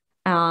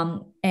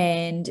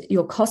 and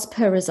your cost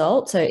per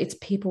result. So it's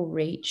people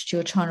reached.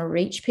 You're trying to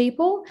reach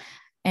people,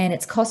 and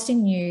it's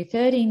costing you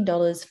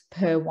 $13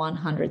 per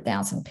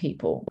 100,000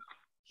 people.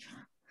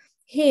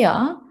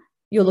 Here,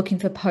 you're looking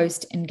for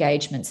post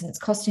engagements, and it's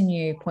costing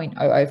you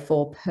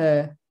 0.004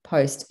 per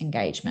post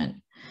engagement.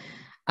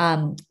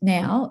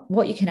 Now,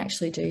 what you can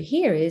actually do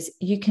here is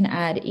you can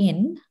add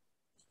in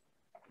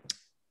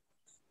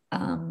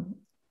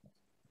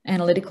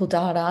analytical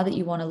data that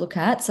you want to look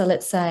at. So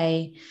let's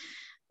say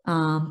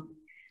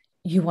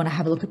you want to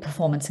have a look at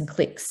performance and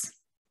clicks,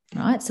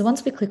 right? So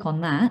once we click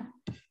on that,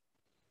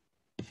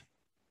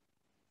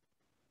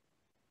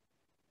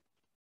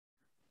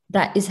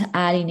 that is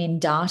adding in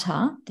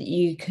data that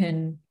you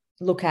can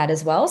look at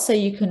as well. So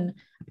you can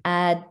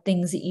add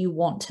things that you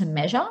want to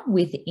measure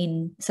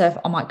within. So if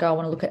I might go, I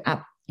want to look at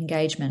app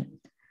engagement.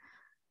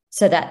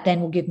 So that then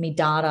will give me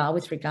data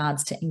with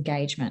regards to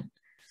engagement.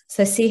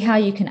 So see how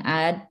you can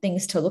add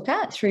things to look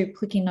at through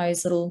clicking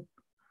those little.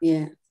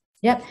 Yeah.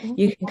 Yep.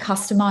 You can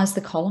customize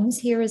the columns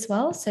here as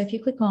well. So if you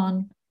click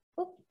on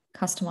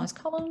customize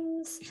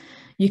columns,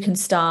 you can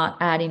start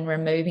adding,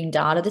 removing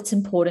data that's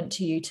important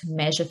to you to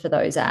measure for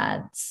those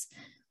ads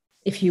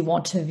if you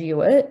want to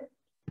view it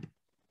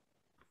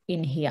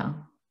in here.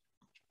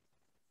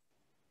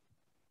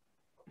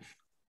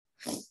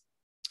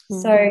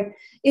 So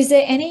is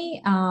there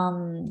any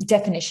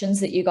definitions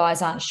that you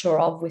guys aren't sure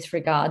of with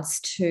regards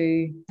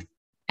to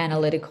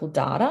analytical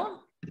data?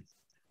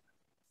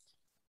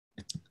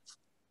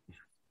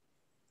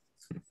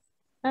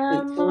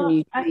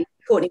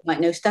 Courtney might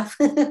know stuff.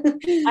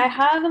 I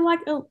have like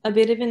a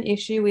bit of an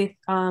issue with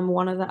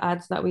one of the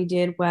ads that we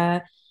did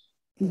where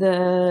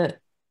it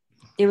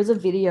was a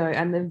video,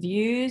 and the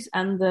views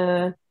and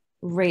the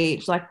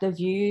reach, like the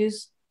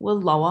views were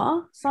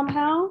lower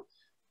somehow,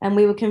 and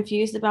we were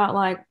confused about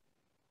like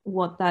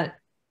what that,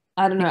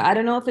 I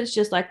don't know if it's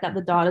just like that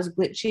the data's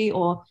glitchy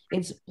or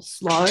it's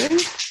slow,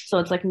 so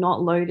it's like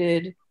not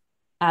loaded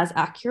as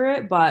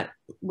accurate, but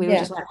we were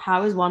just like,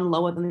 how is one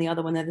lower than the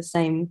other when they're the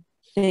same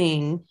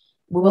thing?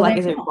 We were like,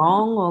 is it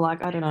wrong? Or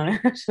like, I don't know.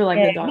 I feel like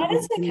the data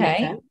that's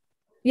okay.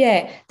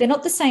 Yeah, they're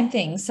not the same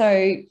thing.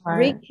 So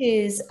reach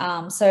is,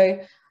 so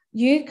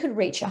you could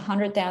reach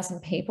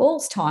 100,000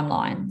 people's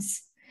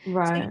timelines.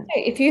 Right. So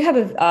if you have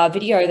a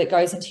video that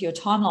goes into your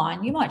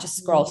timeline, you might just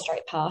scroll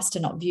straight past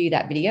and not view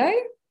that video.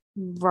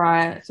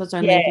 Right. So it's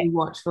only if you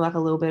watch for like a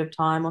little bit of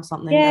time or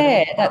something.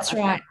 Yeah, that's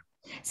right.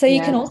 So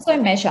you can also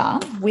measure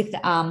with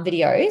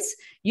videos.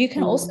 You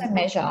can also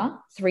measure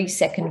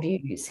 3-second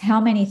views.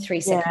 How many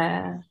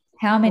 3-second?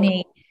 How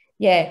many?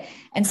 Yeah.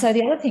 And so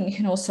the other thing you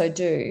can also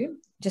do,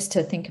 just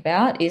to think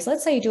about, is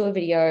let's say you do a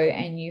video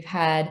and you've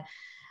had,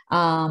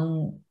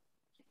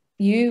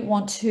 you've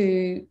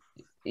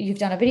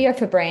done a video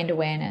for brand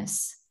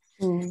awareness.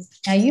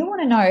 Now you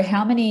want to know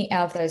how many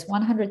out of those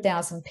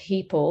 100,000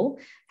 people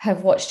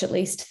have watched at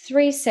least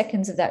 3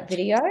 seconds of that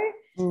video.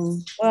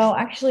 Well,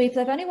 actually, if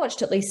they've only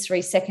watched at least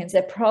 3 seconds,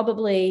 they're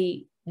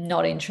probably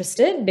not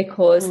interested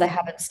because they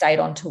haven't stayed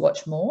on to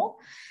watch more.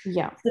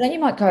 Yeah. So then you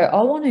might go,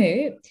 I want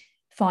to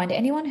find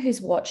anyone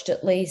who's watched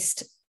at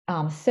least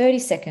 30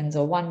 seconds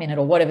or 1 minute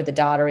or whatever the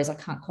data is. I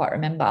can't quite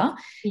remember.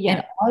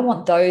 And I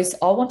want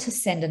to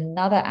send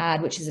another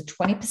ad, which is a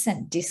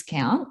 20%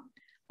 discount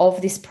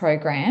of this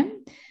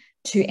program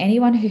to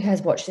anyone who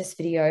has watched this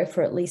video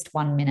for at least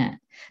 1 minute,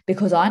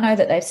 because I know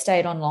that they've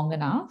stayed on long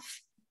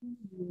enough.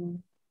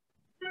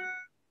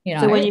 You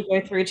know, so when you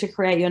go through to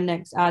create your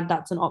next ad,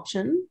 that's an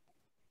option.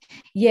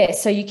 Yeah,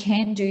 so you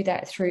can do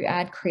that through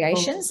ad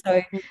creation.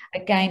 So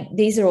again,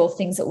 these are all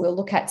things that we'll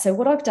look at. So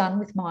what I've done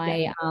with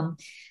my,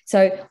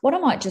 so what I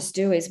might just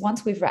do is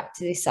once we've wrapped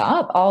this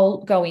up,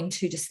 I'll go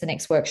into just the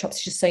next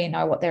workshops just so you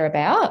know what they're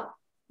about.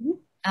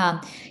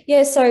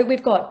 So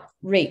we've got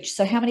reach.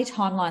 So how many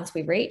timelines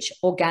we reach.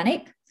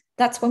 Organic,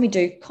 that's when we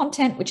do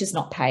content, which is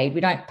not paid.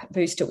 We don't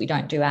boost it. We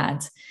don't do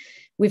ads.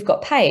 We've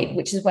got paid,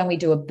 which is when we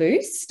do a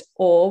boost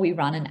or we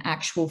run an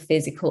actual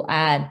physical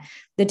ad.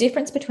 The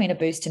difference between a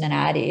boost and an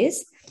ad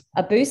is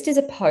a boost is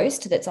a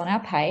post that's on our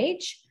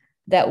page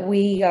that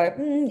we go,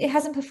 it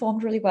hasn't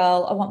performed really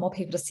well. I want more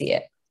people to see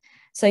it.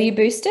 So you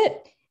boost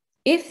it.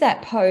 If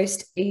that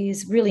post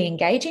is really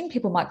engaging,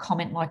 people might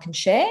comment, like, and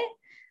share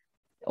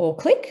or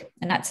click,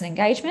 and that's an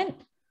engagement.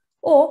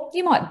 Or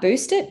you might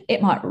boost it.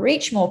 It might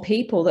reach more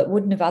people that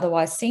wouldn't have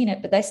otherwise seen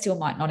it, but they still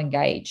might not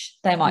engage.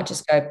 They might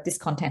just go, this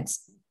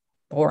content's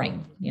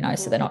boring,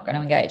 so they're not going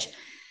to engage.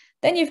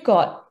 Then you've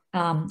got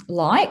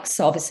likes.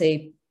 So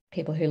obviously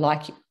people who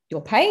like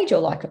your page or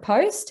like a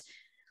post.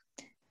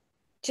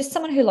 Just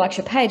someone who likes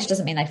your page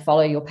doesn't mean they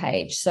follow your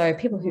page. So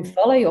people who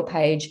follow your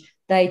page,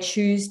 they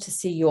choose to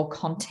see your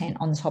content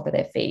on top of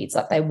their feeds.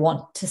 Like they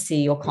want to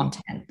see your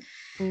content.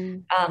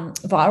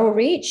 Viral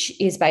reach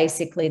is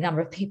basically the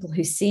number of people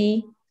who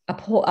see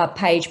a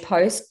page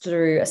post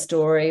through a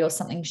story or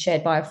something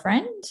shared by a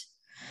friend.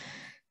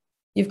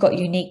 You've got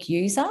unique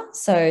user,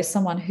 so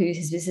someone who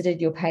has visited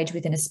your page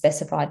within a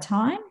specified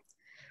time.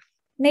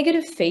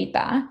 Negative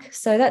feedback,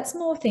 so that's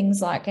more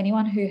things like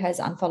anyone who has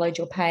unfollowed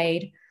your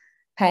page,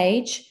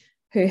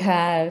 who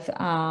have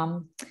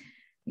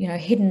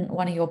hidden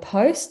one of your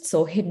posts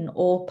or hidden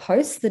all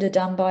posts that are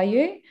done by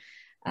you,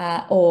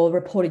 or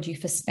reported you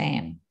for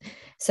spam.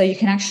 So you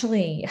can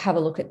actually have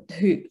a look at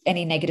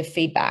any negative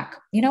feedback.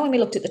 When we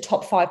looked at the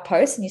top 5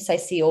 posts and you say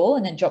see all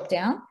and then drop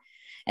down,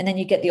 and then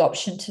you get the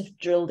option to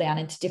drill down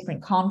into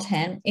different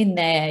content. In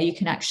there, you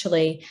can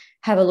actually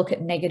have a look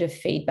at negative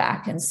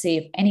feedback and see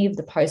if any of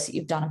the posts that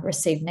you've done have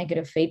received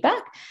negative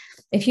feedback.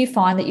 If you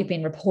find that you've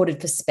been reported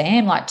for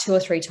spam like 2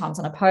 or 3 times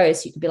on a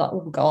post, you could be like,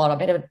 oh God, I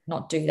better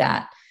not do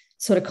that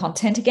sort of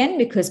content again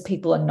because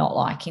people are not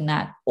liking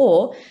that.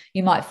 Or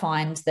you might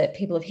find that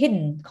people have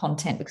hidden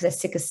content because they're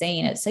sick of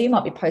seeing it. So you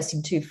might be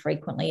posting too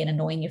frequently and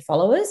annoying your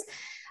followers.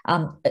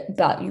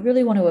 But you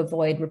really want to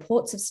avoid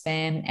reports of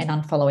spam and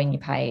unfollowing your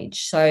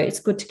page. So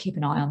it's good to keep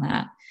an eye on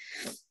that.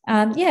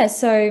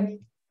 So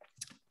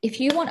if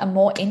you want a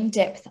more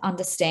in-depth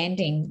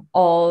understanding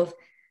of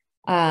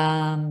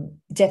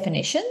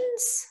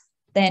definitions,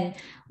 then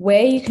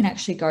where you can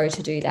actually go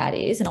to do that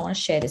is, and I want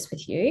to share this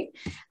with you.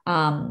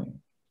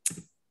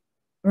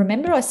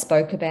 Remember I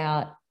spoke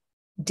about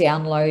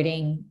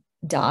downloading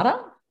data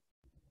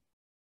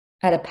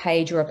at a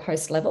page or a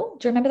post level?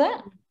 Do you remember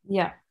that?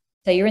 Yeah.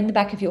 So you're in the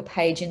back of your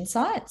page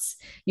insights.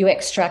 You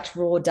extract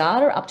raw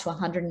data up to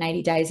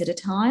 180 days at a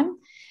time.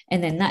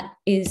 And then that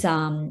is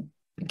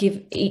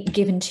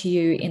given to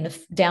you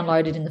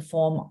downloaded in the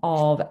form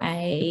of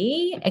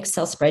a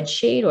Excel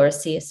spreadsheet or a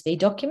CSV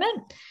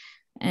document.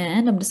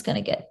 And I'm just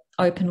going to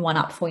open one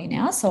up for you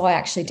now. So I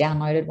actually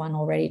downloaded one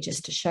already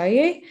just to show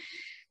you.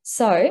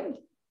 So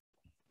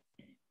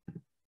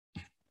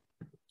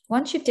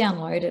once you've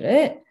downloaded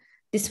it,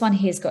 this one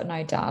here's got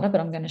no data,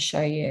 but I'm going to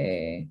show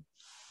you.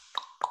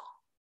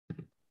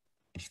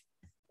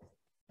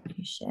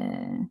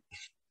 Share.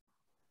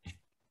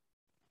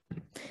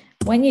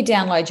 When you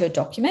download your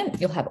document,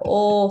 you'll have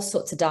all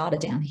sorts of data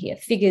down here,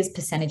 figures,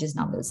 percentages,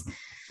 numbers.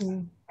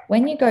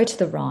 When you go to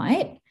the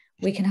right,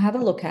 we can have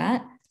a look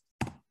at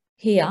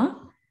here.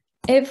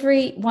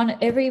 Every one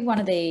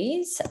of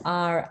these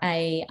are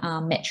a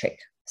metric.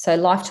 So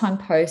lifetime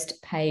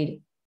post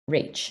paid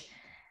reach.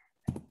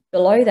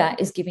 Below that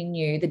is giving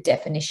you the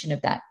definition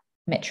of that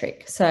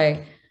metric.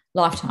 So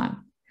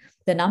lifetime.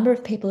 The number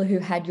of people who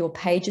had your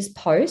pages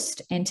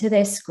post enter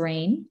their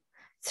screen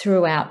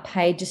throughout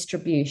paid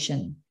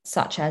distribution,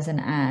 such as an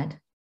ad.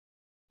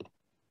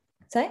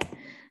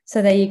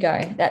 So there you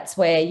go. That's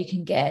where you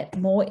can get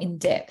more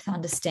in-depth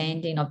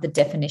understanding of the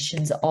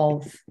definitions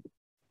of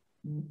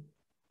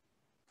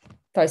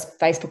those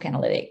Facebook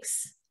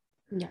analytics.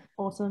 Yeah,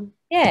 awesome.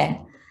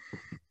 Yeah.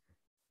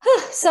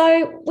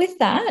 So with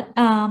that,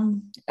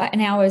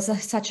 an hour is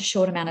such a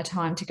short amount of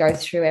time to go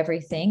through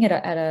everything at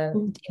a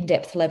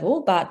in-depth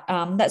level, but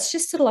that's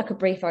just sort of like a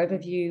brief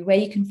overview where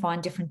you can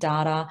find different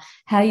data,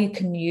 how you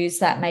can use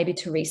that maybe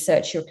to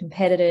research your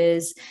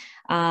competitors.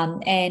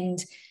 And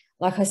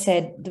like I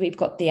said, we've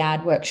got the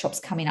ad workshops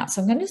coming up.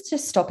 So I'm going to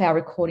just stop our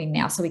recording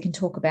now so we can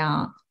talk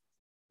about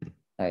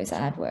those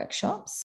ad workshops.